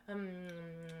like,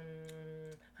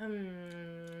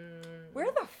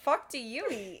 Where the fuck do you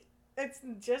eat? It's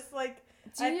just like.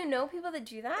 Do you know people that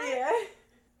do that? Yeah.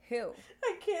 Who?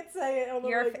 I can't say it on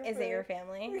the Is it your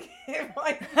family? It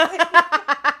might be.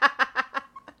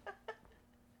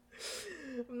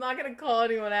 I'm not gonna call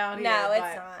anyone out here. No, but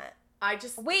it's not. I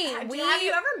just Wait, have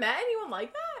you ever met anyone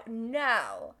like that?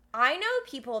 No. I know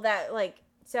people that like.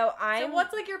 So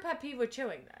what's like your pet peeve with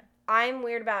chewing then? I'm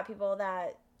weird about people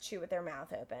that chew with their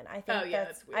mouth open. I think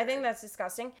that's weird. I think that's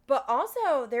disgusting. But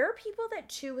also, there are people that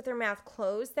chew with their mouth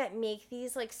closed that make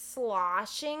these like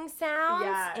sloshing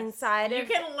sounds inside You of.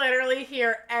 can literally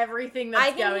hear everything that's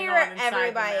I can going hear on inside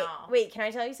everybody. the mouth. Wait, can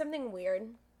I tell you something weird?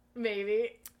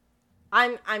 Maybe.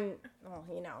 I'm well,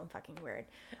 you know, I'm fucking weird.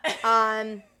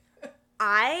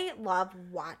 I love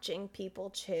watching people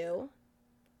chew.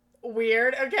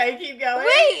 weird. Okay, keep going.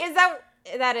 Wait,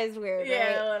 that is weird, Yeah,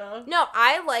 right? a little. No,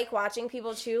 I like watching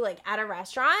people chew, like, at a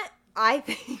restaurant. I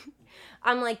think,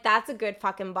 I'm like, that's a good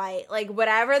fucking bite. Like,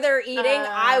 whatever they're eating,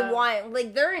 I want.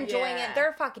 Like, they're enjoying it.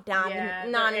 They're fucking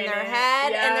nodding in their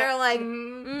head. And they're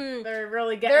like, they're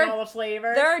really getting all the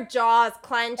flavors. Their jaw's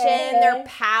clenching. Their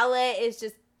palate is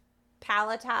just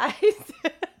palatized.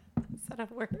 Is that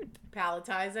a word?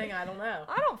 Palatizing? I don't know.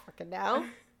 I don't fucking know.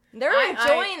 They're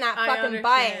enjoying that fucking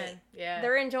bite. Yeah.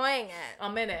 They're enjoying it.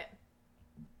 I'm in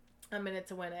it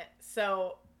to win it.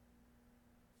 So,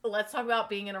 let's talk about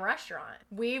being in a restaurant.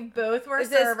 We both were servers.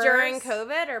 Is this during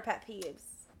COVID or pet peeves?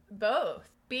 Both.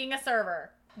 Being a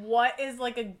server. What is,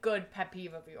 like, a good pet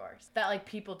peeve of yours that, like,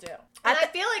 people do? And I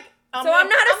feel like... I'm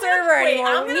not a server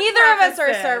anymore. Neither of us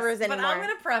are servers anymore. But I'm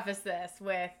going to preface this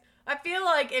with... I feel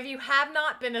like if you have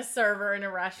not been a server in a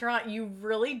restaurant, you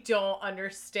really don't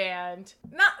understand,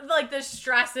 not like the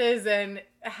stresses and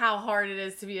how hard it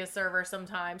is to be a server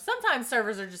sometimes. Sometimes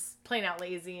servers are just plain out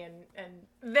lazy and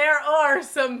there are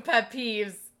some pet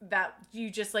peeves that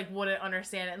you just like wouldn't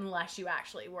understand unless you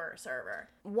actually were a server.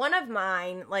 One of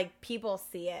mine, like people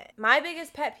see it. My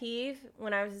biggest pet peeve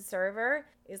when I was a server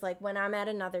is like when I'm at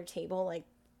another table, like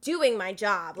doing my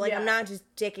job. Like, I'm not just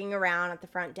dicking around at the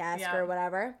front desk or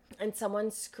whatever. And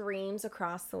someone screams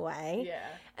across the way. Yeah.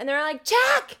 And they're like,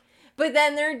 check! But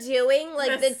then they're doing,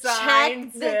 like, the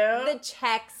check, the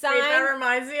check sign. Wait, that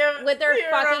reminds me of... With their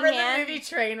fucking hand. The movie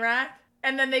Trainwreck?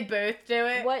 And then they both do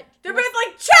it. What? They're both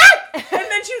like, check!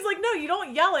 And then she's like, no, you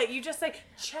don't yell it. You just say,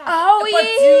 check. Oh, but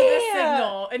do the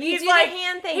signal. And you he's do like, the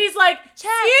hand thing. He's like,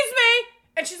 check. Excuse me!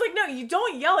 And she's like, no, you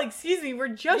don't yell, excuse me. We're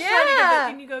just trying to get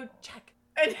this. And you go, check.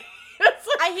 And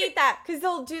I hate that because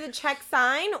they'll do the check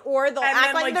sign or they'll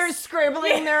act like they're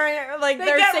scribbling their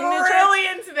their signature. Really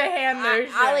into the hand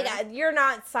motion. You're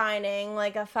not signing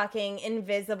like a fucking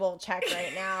invisible check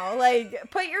right now. Like,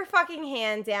 put your fucking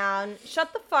hand down.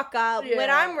 Shut the fuck up. Yeah. When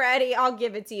I'm ready, I'll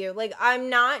give it to you. Like, I'm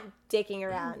not dicking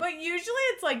around. But usually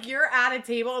it's like you're at a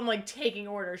table and like taking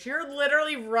orders. You're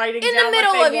literally writing in down the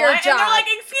middle of your job. And they're like,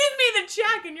 excuse me, the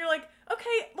check. And you're like,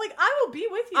 okay, like I will be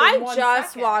with you. I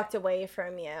just walked away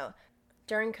from you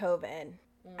during COVID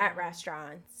at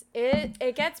restaurants.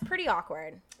 It gets pretty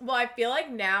awkward. Well, I feel like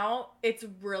now it's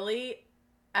really,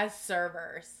 as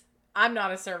servers, I'm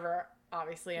not a server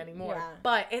obviously anymore,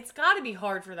 but it's got to be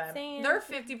hard for them. Same. They're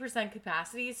 50%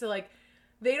 capacity, so like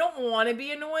they don't want to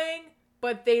be annoying,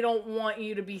 but they don't want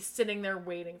you to be sitting there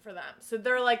waiting for them. So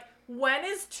they're like, when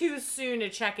is too soon to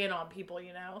check in on people,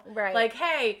 you know? Right. Like,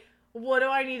 hey, what do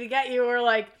I need to get you? Or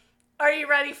like, are you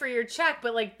ready for your check?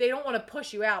 But like, they don't want to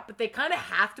push you out, but they kind of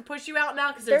have to push you out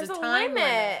now because there's a time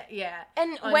limit. Yeah.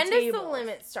 And when does the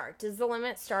limit start? Does the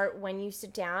limit start when you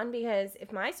sit down? Because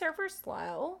if my server's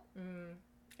slow,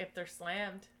 if they're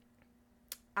slammed,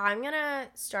 I'm going to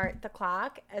start the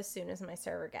clock as soon as my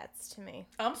server gets to me.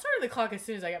 I'm starting the clock as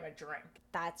soon as I get my drink.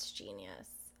 That's genius.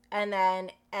 And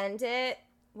then end it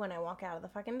when I walk out of the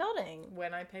fucking building.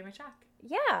 When I pay my check.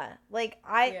 Yeah. Like,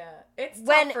 it's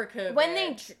tough for COVID.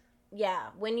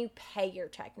 When you pay your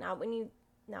check, not when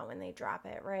they drop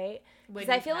it, right? Because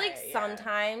I feel like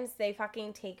sometimes they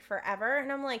fucking take forever.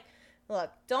 And I'm like, look,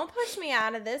 don't push me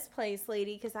out of this place,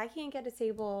 lady, because I can't get a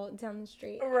table down the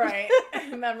street. Right.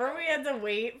 Remember we had to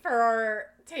wait for our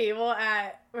table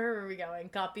at, where were we going?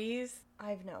 Guppies? I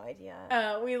have no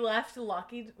idea. We left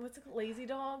Lazy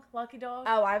Dog? Lucky Dog?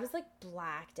 Oh, I was like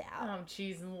blacked out. Oh,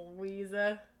 jeez,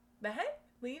 Louisa. The heck?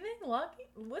 Leaving? Lucky?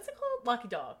 What's it called? Lucky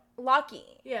Dog. Lucky.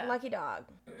 Yeah. Lucky Dog.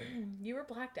 You were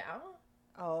blacked out?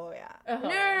 Oh, yeah. No.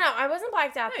 I wasn't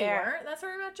blacked out there. You weren't. That's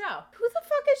where we met Joe. Who the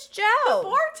fuck is Joe? The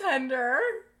bartender.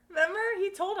 Remember?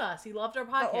 He told us. He loved our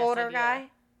podcast. The older idea. guy?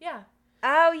 Yeah.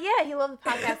 Oh, yeah. He loved the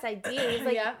podcast idea. He's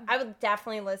like, I would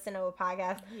definitely listen to a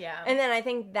podcast. Yeah. And then I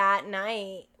think that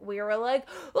night we were like,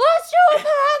 let's do a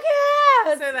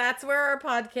podcast. So that's where our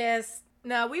podcast...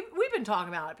 No, we've been talking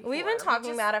about it before. We've been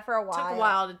talking about it for a while. Took a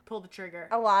while to pull the trigger.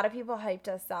 A lot of people hyped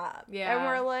us up. Yeah. And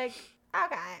we're like,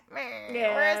 okay.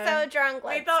 Yeah. We're so drunk.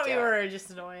 We thought we were just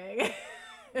annoying.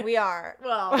 We are.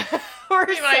 Well,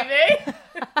 we might be.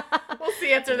 We'll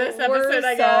see after this episode,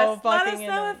 I guess. Let us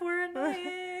know if we're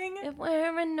annoying. If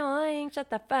we're annoying, shut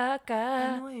the fuck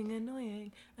up.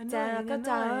 Annoying. Down.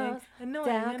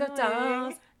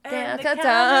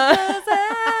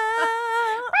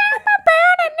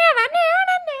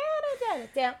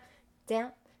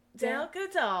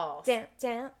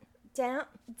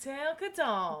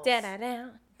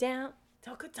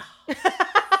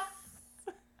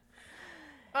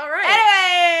 All right.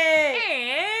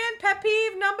 Anyway. And pet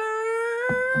peeve number...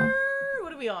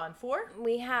 What are we on? 4?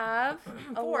 We have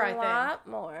a 4, I think. lot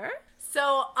more.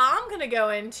 So I'm going to go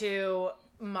into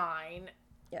mine,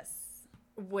 Yes.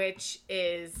 which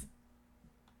is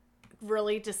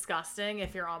really disgusting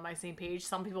if you're on my same page.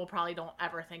 Some people probably don't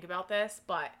ever think about this,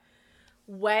 but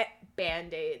wet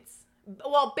Band-Aids.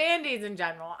 Well, Band-Aids in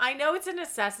general. I know it's a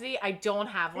necessity. I don't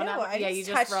have one. You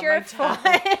just touched rubbed your my toe.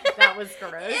 foot. That was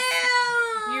gross.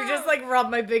 Ew. You just like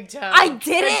rubbed my big toe. I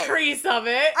didn't. The crease of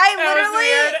it. I That was literally-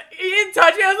 weird. You didn't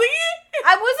touch me. I was like,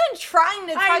 I wasn't trying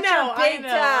to touch your big toe.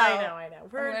 I know.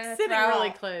 We're gonna sitting throw really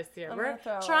up. close here. I'm We're gonna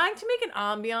throw trying to make an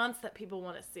ambiance that people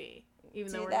want to see,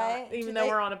 even though we're not. Even though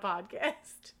we're on a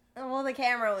podcast. Well, the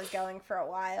camera was going for a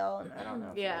while, and I don't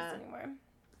know if it is anymore.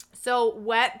 So,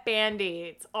 wet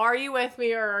Band-Aids. Are you with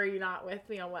me or are you not with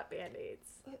me on wet Band-Aids?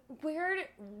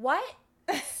 What?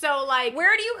 So, like...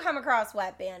 Where do you come across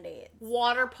wet Band-Aids?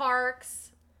 Water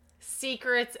parks,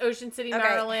 Secrets, Ocean City,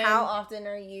 Maryland. How often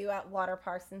are you at water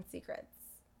parks and Secrets?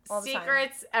 All the time.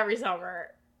 Secrets every summer.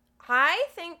 I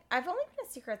think I've only been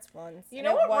to Secrets once. You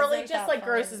know what really just like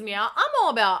grosses me out? I'm all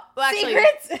about... Well, actually,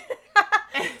 Secrets?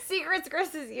 Secrets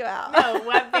grosses you out. No,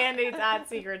 wet Band-Aids at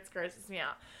Secrets grosses me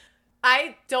out.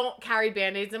 I don't carry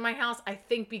Band-Aids in my house. I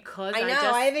think because I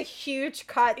have a huge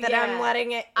cut that I'm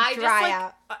letting it dry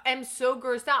out. I'm so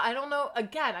grossed out. I don't know.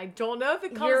 Again, I don't know if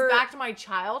it comes back to my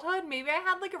childhood. Maybe I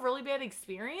had like a really bad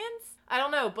experience. I don't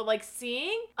know. But like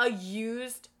seeing a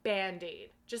used Band-Aid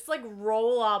just like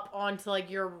roll up onto like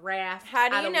your raft. How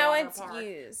do you know it's park,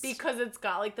 used? because it's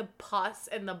got like the pus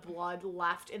and the blood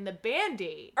left in the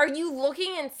Band-Aid. Are you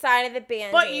looking inside of the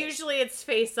Band-Aid? But usually it's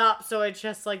face up, so it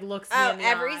just like looks me in the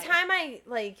every eye. time I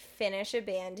like finish a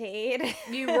Band-Aid,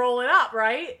 You roll it up,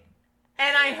 right?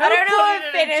 And I hope I don't know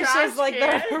if put it in a finish trash is like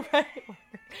can. the right word.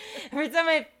 Every time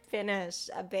I finish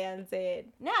a Band-Aid.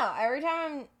 No, every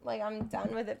time I'm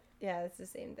done with it. Yeah, it's the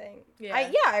same thing. Yeah.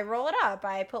 I roll it up.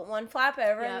 I put one flap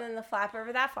over Yep. and then the flap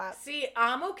over that flap. See,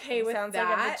 I'm okay with Sounds like a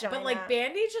that, vagina. but like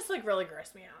Band-Aids just like really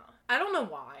gross me out. I don't know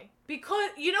why. Because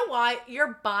you know why?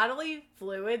 Your bodily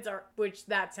fluids are, which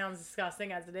that sounds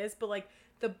disgusting as it is, but like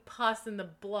the pus and the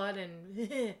blood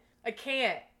and I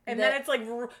can't. And then it's like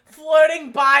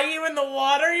floating by you in the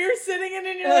water you're sitting in,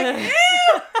 and you're like,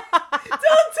 ew! Don't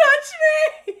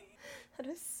touch me! That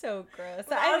is so gross.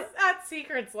 I was at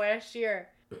Secrets last year.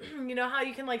 You know how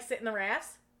you can like sit in the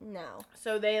rafts? No.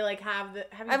 So they like have the.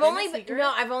 I've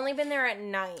only been there at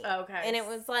night. Okay. And it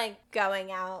was like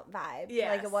going out vibe.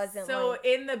 Yeah. Like it wasn't so like...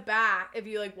 in the back, if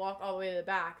you like walk all the way to the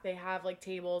back, they have like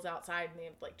tables outside and they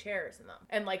have like chairs in them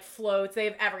and like floats. They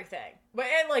have everything, but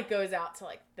it like goes out to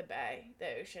like the bay,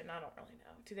 the ocean. I don't really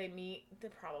know. Do they meet?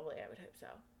 Probably. I would hope so.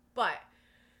 But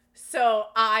so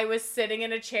I was sitting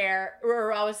in a chair,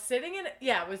 or I was sitting in.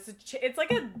 Yeah, it was. It's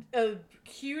like a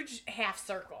huge half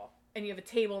circle. And you have a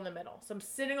table in the middle. So I'm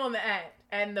sitting on the end.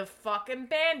 And the fucking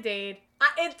Band-Aid,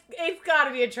 it's got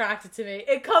to be attracted to me.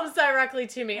 It comes directly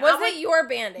to me. Was it your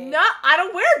Band-Aid? No, I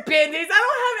don't wear Band-Aids. I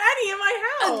don't have any in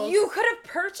my house. You could have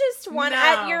purchased one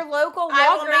at your local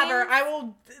Walgreens. I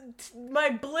will never. My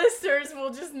blisters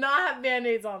will just not have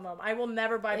Band-Aids on them. I will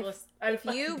never buy blisters. If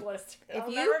you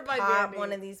pop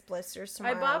one of these blisters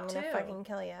tomorrow, I'm going to fucking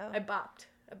kill you. I bopped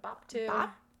too.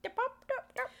 Bop?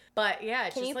 But yeah,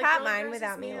 it's Can just you like pop really mine grosses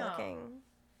without me out. looking?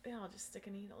 Yeah, I'll just stick a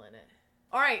needle in it.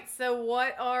 All right, so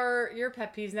what are your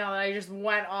pet peeves now that I just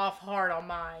went off hard on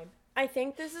mine? I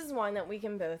think this is one that we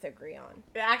can both agree on.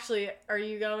 Actually, are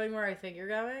you going where I think you're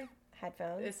going?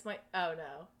 Headphones? Oh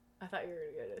no. I thought you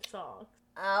were going to go to songs.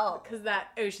 Oh. Because that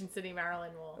Ocean City,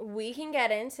 Maryland will. We can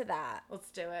get into that. Let's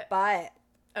do it. But.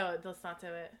 Oh, let's not do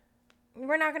it.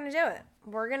 We're not going to do it.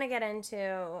 We're going to get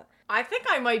into. I think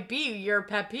I might be your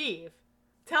pet peeve.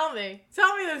 Tell me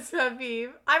this pet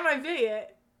peeve. I might be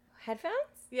it. Headphones?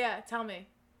 Yeah, tell me.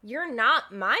 You're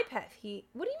not my pet peeve.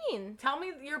 What do you mean? Tell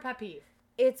me your pet peeve.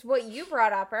 It's what you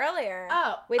brought up earlier.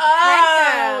 Oh. With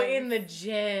headphones. In the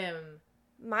gym.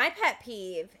 My pet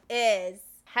peeve is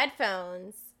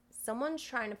headphones. Someone's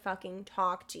trying to fucking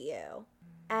talk to you.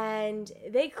 And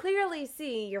they clearly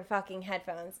see your fucking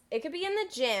headphones. It could be in the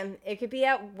gym. It could be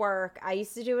at work. I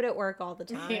used to do it at work all the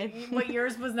time. But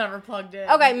yours was never plugged in.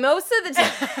 Okay, most of the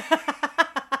time.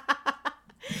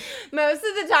 Most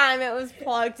of the time it was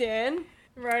plugged in.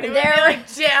 Right, and they're like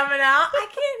jamming out. I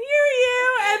can't hear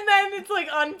you, and then it's like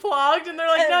unplugged, and they're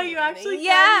like, "No, you actually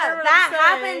can hear what that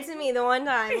I'm saying." happened to me the one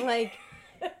time. Like,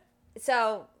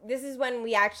 so this is when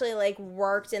we actually like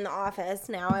worked in the office.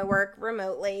 Now I work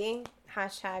remotely.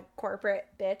 # corporate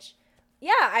bitch.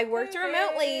 Yeah, I worked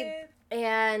remotely,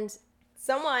 and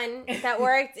someone that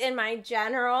worked in my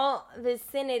general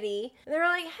vicinity, they were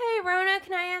like, hey, Rona,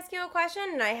 can I ask you a question?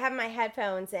 And I have my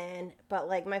headphones in, but,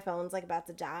 like, my phone's, like, about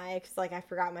to die because, like, I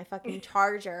forgot my fucking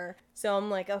charger. So I'm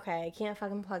like, okay, I can't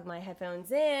fucking plug my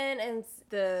headphones in, and it's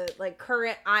the, like,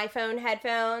 current iPhone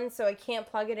headphones, so I can't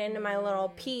plug it into my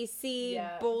little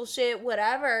PC bullshit,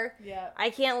 whatever. Yeah. I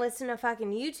can't listen to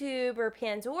fucking YouTube or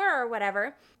Pandora or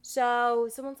whatever. So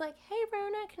someone's like, hey,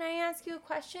 Rona, can I ask you a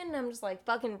question? And I'm just, like,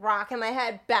 fucking rocking my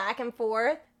head back and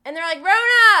forth. And they're like,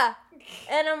 Rona!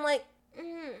 And I'm like,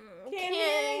 can't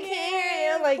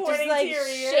hear you. Like, just, like,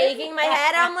 shaking my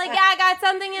head. I'm like, yeah, I got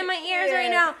something in my ears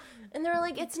right now. And they're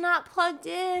like, it's not plugged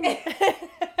in.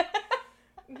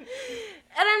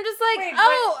 And I'm just like, Wait,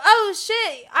 oh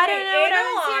shit. I don't know what I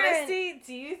was in all hearing. honesty,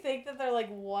 do you think that they're like,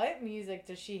 what music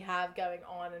does she have going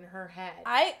on in her head?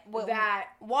 I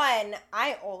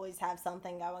always have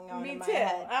something going on in my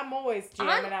head. I'm always jamming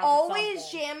out I'm to always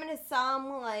something. jamming to some,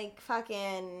 like,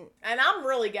 fucking... And I'm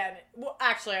really getting it. Well,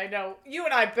 actually, I know. You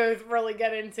and I both really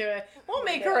get into it. We'll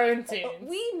make our own tunes.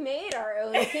 We made our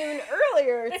own tune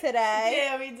earlier today.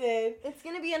 Yeah, we did. It's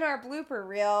going to be in our blooper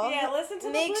reel. Yeah, listen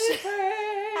to the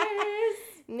bloopers.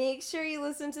 Make sure you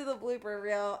listen to the blooper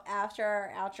reel after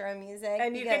our outro music.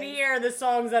 And you can hear the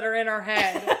songs that are in our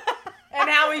head. And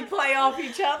how we play off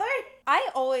each other. I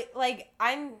always, like,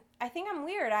 I think I'm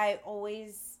weird. I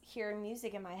always hear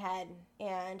music in my head.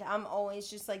 And I'm always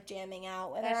just, like, jamming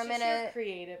out. Whether I'm in a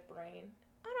creative brain.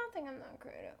 I don't think I'm that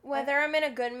creative. Whether I'm in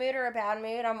a good mood or a bad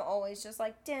mood, I'm always just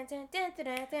like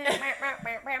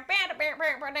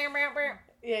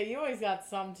Yeah, you always got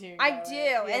some tune. I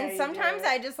do. And sometimes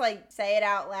I just like say it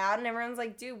out loud and everyone's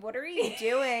like, dude, what are you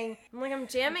doing? I'm like, I'm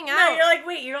jamming out. No, you're like,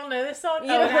 wait, you don't know this song?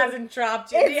 No, it hasn't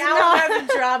dropped yet. The It's album not. hasn't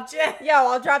dropped yet. Yo,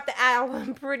 I'll drop the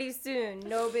album pretty soon.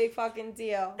 No big fucking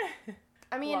deal.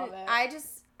 I mean, Love it.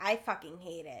 I fucking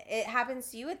hate it. It happens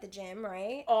to you at the gym,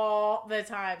 right? All the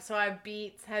time. So I have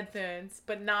Beats headphones,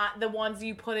 but not the ones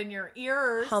you put in your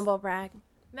ears. Humble brag.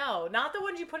 No, not the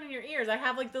ones you put in your ears. I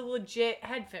have like the legit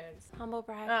headphones. Humble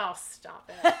brag. Oh, stop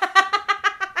it.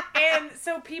 And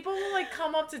so people will like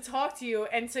come up to talk to you,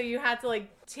 and so you have to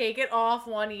like take it off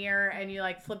one ear and you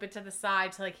like flip it to the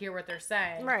side to like hear what they're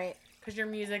saying. Right. Because your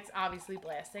music's obviously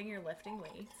blasting, you're lifting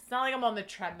weights. It's not like I'm on the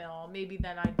treadmill. Maybe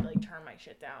then I'd like turn my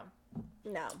shit down.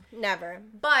 No, never.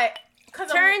 But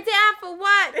because Turn down for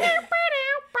what? Because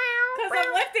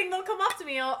I'm lifting, they'll come up to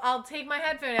me. I'll take my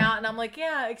headphone out, and I'm like,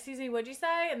 yeah, excuse me, what'd you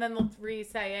say? And then they'll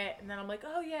re-say it, and then I'm like,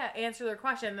 oh, yeah, answer their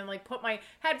question, and then, like, put my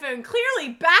headphone clearly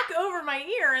back over my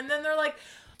ear, and then they're, like,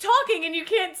 talking, and you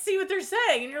can't see what they're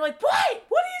saying, and you're like, what?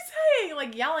 What are you saying?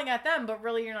 Like, yelling at them, but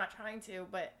really you're not trying to,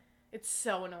 but it's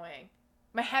so annoying.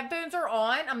 My headphones are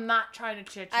on. I'm not trying to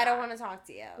chit-chat. I don't want to talk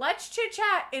to you. Let's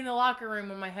chit-chat in the locker room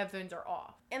when my headphones are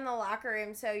off. In the locker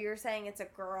room, so you're saying it's a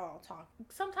girl talk.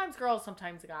 Sometimes girls,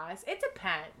 sometimes guys. It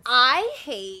depends. I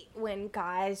hate when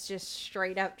guys just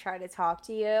straight up try to talk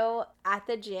to you at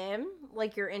the gym,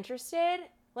 like you're interested.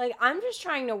 Like, I'm just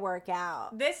trying to work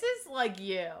out. This is like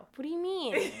you. What do you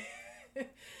mean?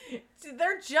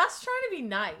 They're just trying to be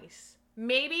nice.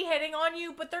 Maybe hitting on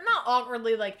you, but they're not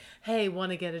awkwardly like, hey,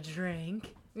 want to get a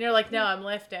drink? And you're like, no, I'm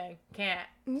lifting. Can't.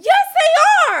 Yes,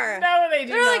 they are! No, they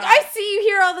do They're not. like, I see you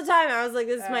here all the time. I was like,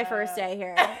 this is my first day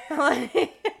here.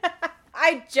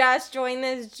 I just joined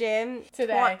this gym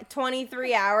today.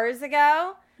 23 hours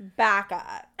ago. Back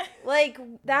up. Like,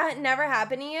 that never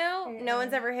happened to you? Mm-mm. No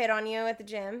one's ever hit on you at the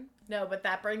gym? No, but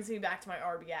that brings me back to my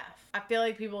RBF. I feel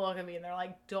like people look at me and they're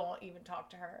like, don't even talk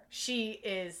to her. She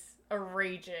is a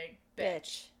raging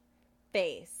bitch.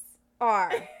 Face.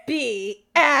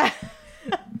 RBF.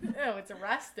 No, it's a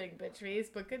resting bitch face,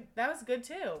 but good. That was good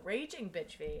too. Raging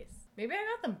bitch face. Maybe I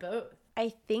got them both.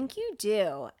 I think you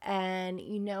do. And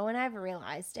you know when I've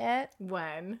realized it?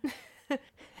 When?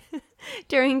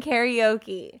 During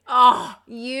karaoke. Oh.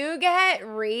 You get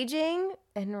raging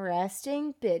and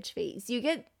resting bitch face. You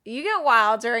get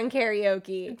wild during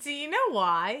karaoke. Do you know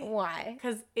why? Why?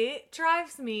 Because it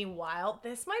drives me wild.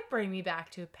 This might bring me back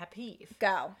to a pet peeve.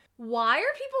 Go. Why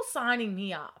are people signing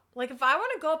me up? Like, if I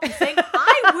want to go up and sing,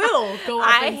 I will go up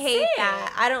and sing. I hate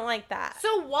that. I don't like that.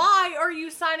 So why are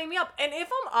you signing me up? And if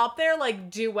I'm up there,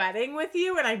 like, duetting with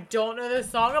you and I don't know the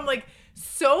song, I'm, like,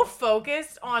 so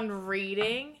focused on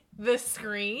reading the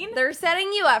screen. They're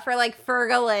setting you up for, like,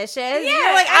 Fergalicious. Yeah.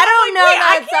 You're like, I don't know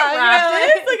that song. Rap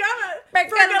this. Like, I'm a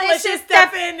Fergalicious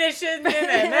definition.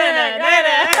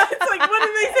 It's like, what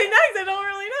did they say next? I don't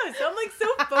really know. So I'm, like, so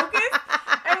focused.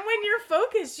 And when you're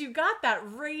focused, you got that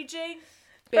raging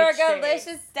bitch Fergalicious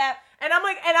face. step. And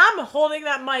I'm holding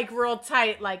that mic real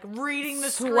tight, like reading the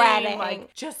Sweating. screen,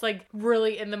 like just like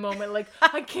really in the moment, like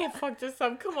I can't fuck this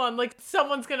up. Come on, like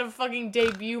someone's gonna fucking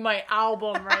debut my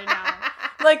album right now.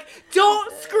 Like,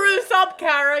 don't screw this up,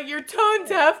 Kara. You're tone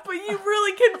deaf, but you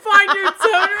really can find your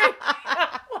tone right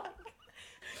now.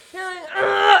 You're like,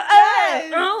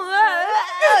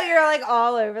 you're like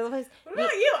all over the place. What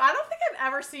about you? I don't think I've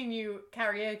ever seen you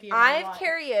karaoke. I've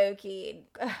karaoke'd.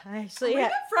 Actually, we've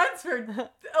been friends for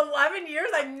 11 years.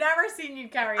 I've never seen you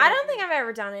karaoke. I don't think I've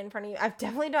ever done it in front of you. I've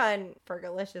definitely done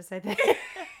Fergalicious, I think.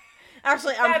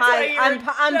 Actually, I'm That's positive. I'm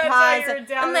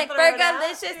positive. I'm like,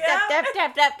 Fergalicious,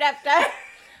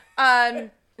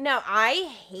 tap. No, I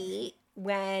hate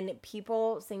when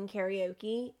people sing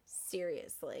karaoke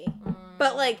seriously.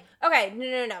 But like, okay,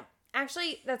 no.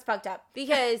 Actually, that's fucked up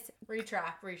because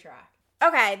retract.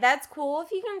 Okay, that's cool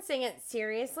if you can sing it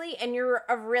seriously and you're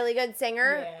a really good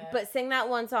singer, but sing that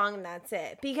one song and that's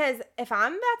it. Because if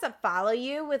I'm about to follow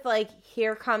you with like,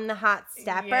 here come the hot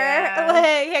stepper,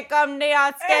 like, here come the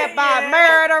hot stepper,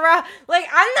 murderer, like,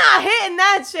 I'm not hitting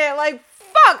that shit. Like,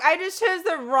 fuck, I just chose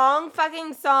the wrong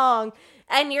fucking song.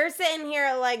 And you're sitting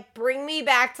here like, Bring Me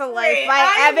Back to Life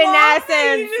by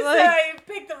Evanescence. You just said I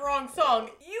picked the wrong song.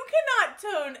 You cannot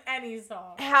tone any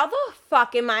song. How the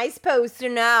fuck am I supposed to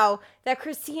know that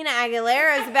Christina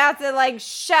Aguilera is about to like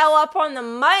show up on the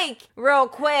mic real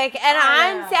quick and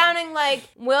I'm sounding like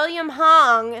William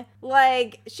Hung,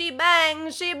 like she bang, like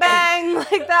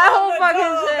that whole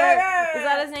fucking shit. Is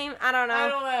that his name? I don't know.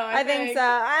 I think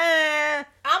so.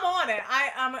 I'm on it. I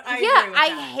agree with I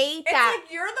that. hate that. It's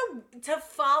like you're to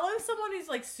follow someone who's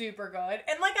like super good,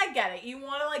 and like I get it. You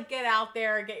want to like get out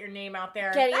there, get your name out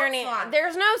there. Get your name. Fine.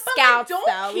 There's no But, scouts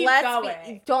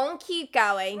like, don't keep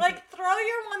going. Like throw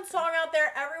your one song out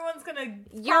there. Everyone's gonna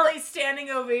probably standing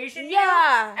ovation.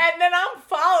 Yeah. And then I'm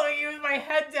following you with my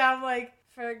head down, like.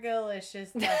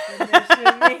 Fergalicious definition.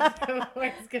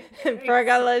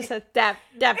 Fergalicious dap.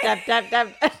 And I'm gonna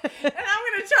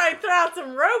try and throw out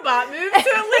some robot moves to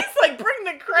at least like bring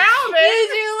the crowd in. You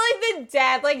do like the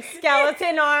dead like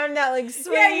skeleton arm that like swings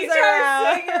around. Yeah, you try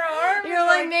to swing your arm. You're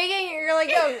like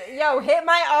yo, hit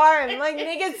my arm. Like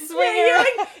make it swing. Yeah, you're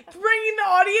like bringing the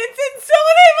audience in.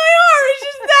 Someone hit my arm. It's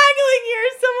just dangling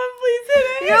here. Someone please hit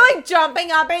it. You're like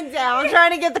jumping up and down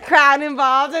trying to get the crowd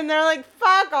involved and they're like,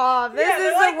 fuck off. This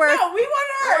is the worst. No, we want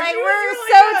ours. Like, we're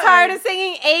really so good. tired of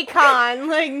singing Akon.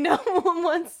 Like, no one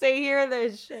wants to hear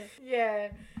this shit. Yeah.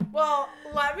 Well,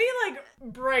 let me, like,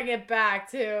 bring it back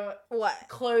to... What?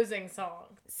 Closing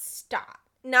songs. Stop.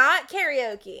 Not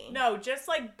karaoke. No, just,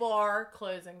 like, bar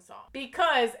closing song.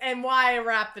 Because, and why I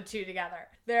wrap the two together.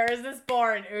 There is this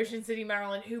bar in Ocean City,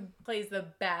 Maryland, who plays the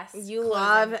best You closing.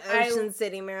 love Ocean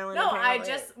City, Maryland, No,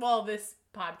 apparently. this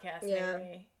podcast made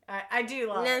me. I do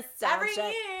love it. Nostalgia. Every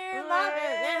year, love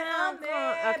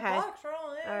it. Okay.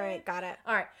 All right, got it.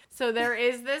 All right. So there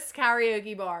is this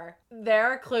karaoke bar.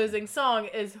 Their closing song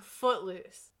is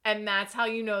Footloose. And that's how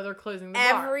you know they're closing the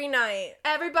bar. Every night.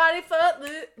 Everybody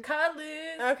footloose, cut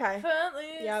loose. Okay.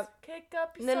 Footloose. Yep. Kick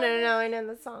up your No, I know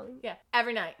the song. Yeah,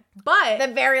 every night. But the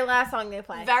very last song they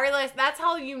play. Very last. That's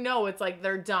how you know it's like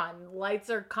they're done. Lights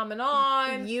are coming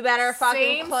on. You better fucking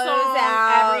Same close song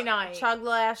out every night. Chug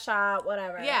last shot,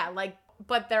 whatever. Yeah, like,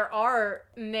 but there are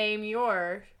name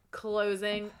your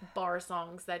closing bar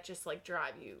songs that just like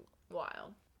drive you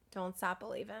wild. Don't Stop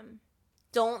Believin'.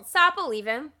 Don't Stop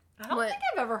Believin'. I don't think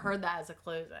I've ever heard that as a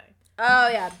closing. Oh,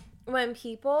 yeah. When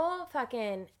people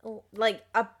fucking, like,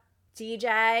 a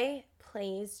DJ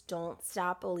plays Don't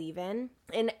Stop Believin',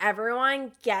 and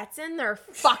everyone gets in their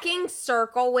fucking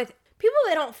circle with people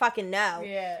they don't fucking know.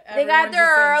 Yeah. They got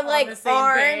their, like,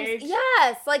 arms. Page.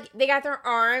 Yes. Like, they got their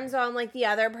arms on, like, the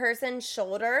other person's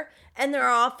shoulder, and they're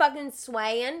all fucking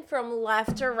swaying from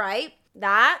left to right.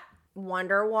 That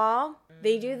Wonderwall,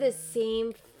 they do the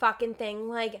same fucking thing.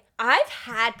 Like, I've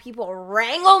had people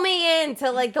wrangle me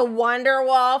into like the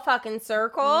Wonderwall fucking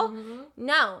circle. Mm-hmm.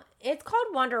 No, it's called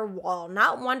Wonderwall,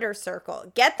 not Wonder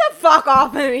Circle. Get the fuck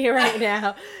off of me right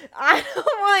now. I don't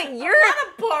want your I'm not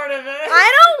a part of it.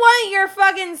 I don't want your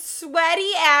fucking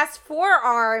sweaty ass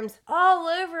forearms all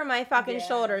over my fucking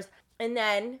shoulders. And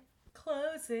then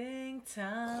Closing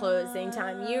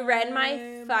time. You read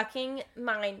my fucking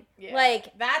mind. Yeah.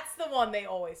 Like, that's the one they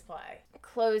always play.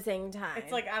 Closing time.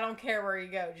 It's like, I don't care where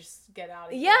you go, just get out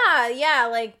of here. Yeah.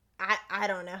 Like, I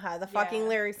don't know how the fucking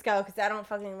lyrics go because I don't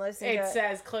fucking listen to it. It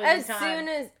says closing as time. soon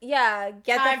as,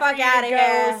 get time the fuck for you out to of go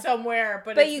here. somewhere,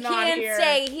 but But it's you not can't here.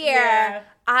 stay here. Yeah.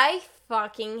 I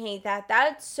fucking hate that.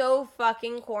 That's so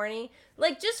fucking corny.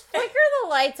 Like, just flicker the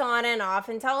lights on and off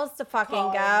and tell us to fucking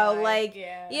go. Like,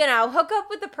 you know, hook up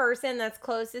with the person that's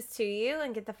closest to you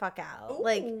and get the fuck out. Ooh.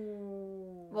 Like,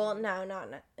 well, no.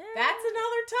 That's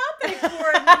another topic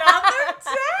for another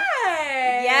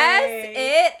day. Yes,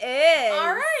 it is.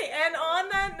 All right. And on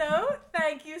that note,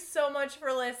 thank you so much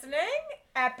for listening.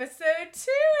 Episode 2.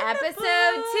 Episode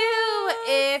 2.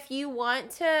 If you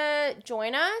want to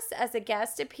join us as a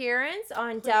guest appearance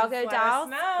on Delgo Dolls,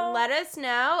 let us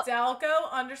know.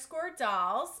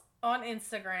 Delgo_dolls on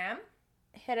Instagram.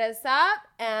 Hit us up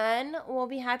and we'll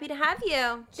be happy to have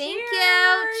you. Thank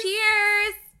you.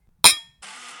 Cheers.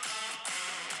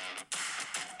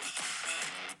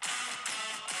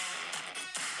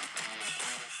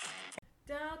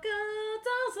 Delgo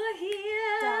dolls are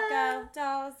here. Delgo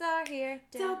dolls are here.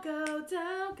 Delgo.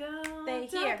 They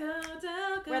here.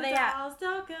 Delgo. Where they at?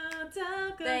 Delgo.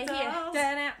 They dolls.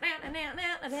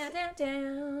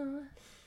 here.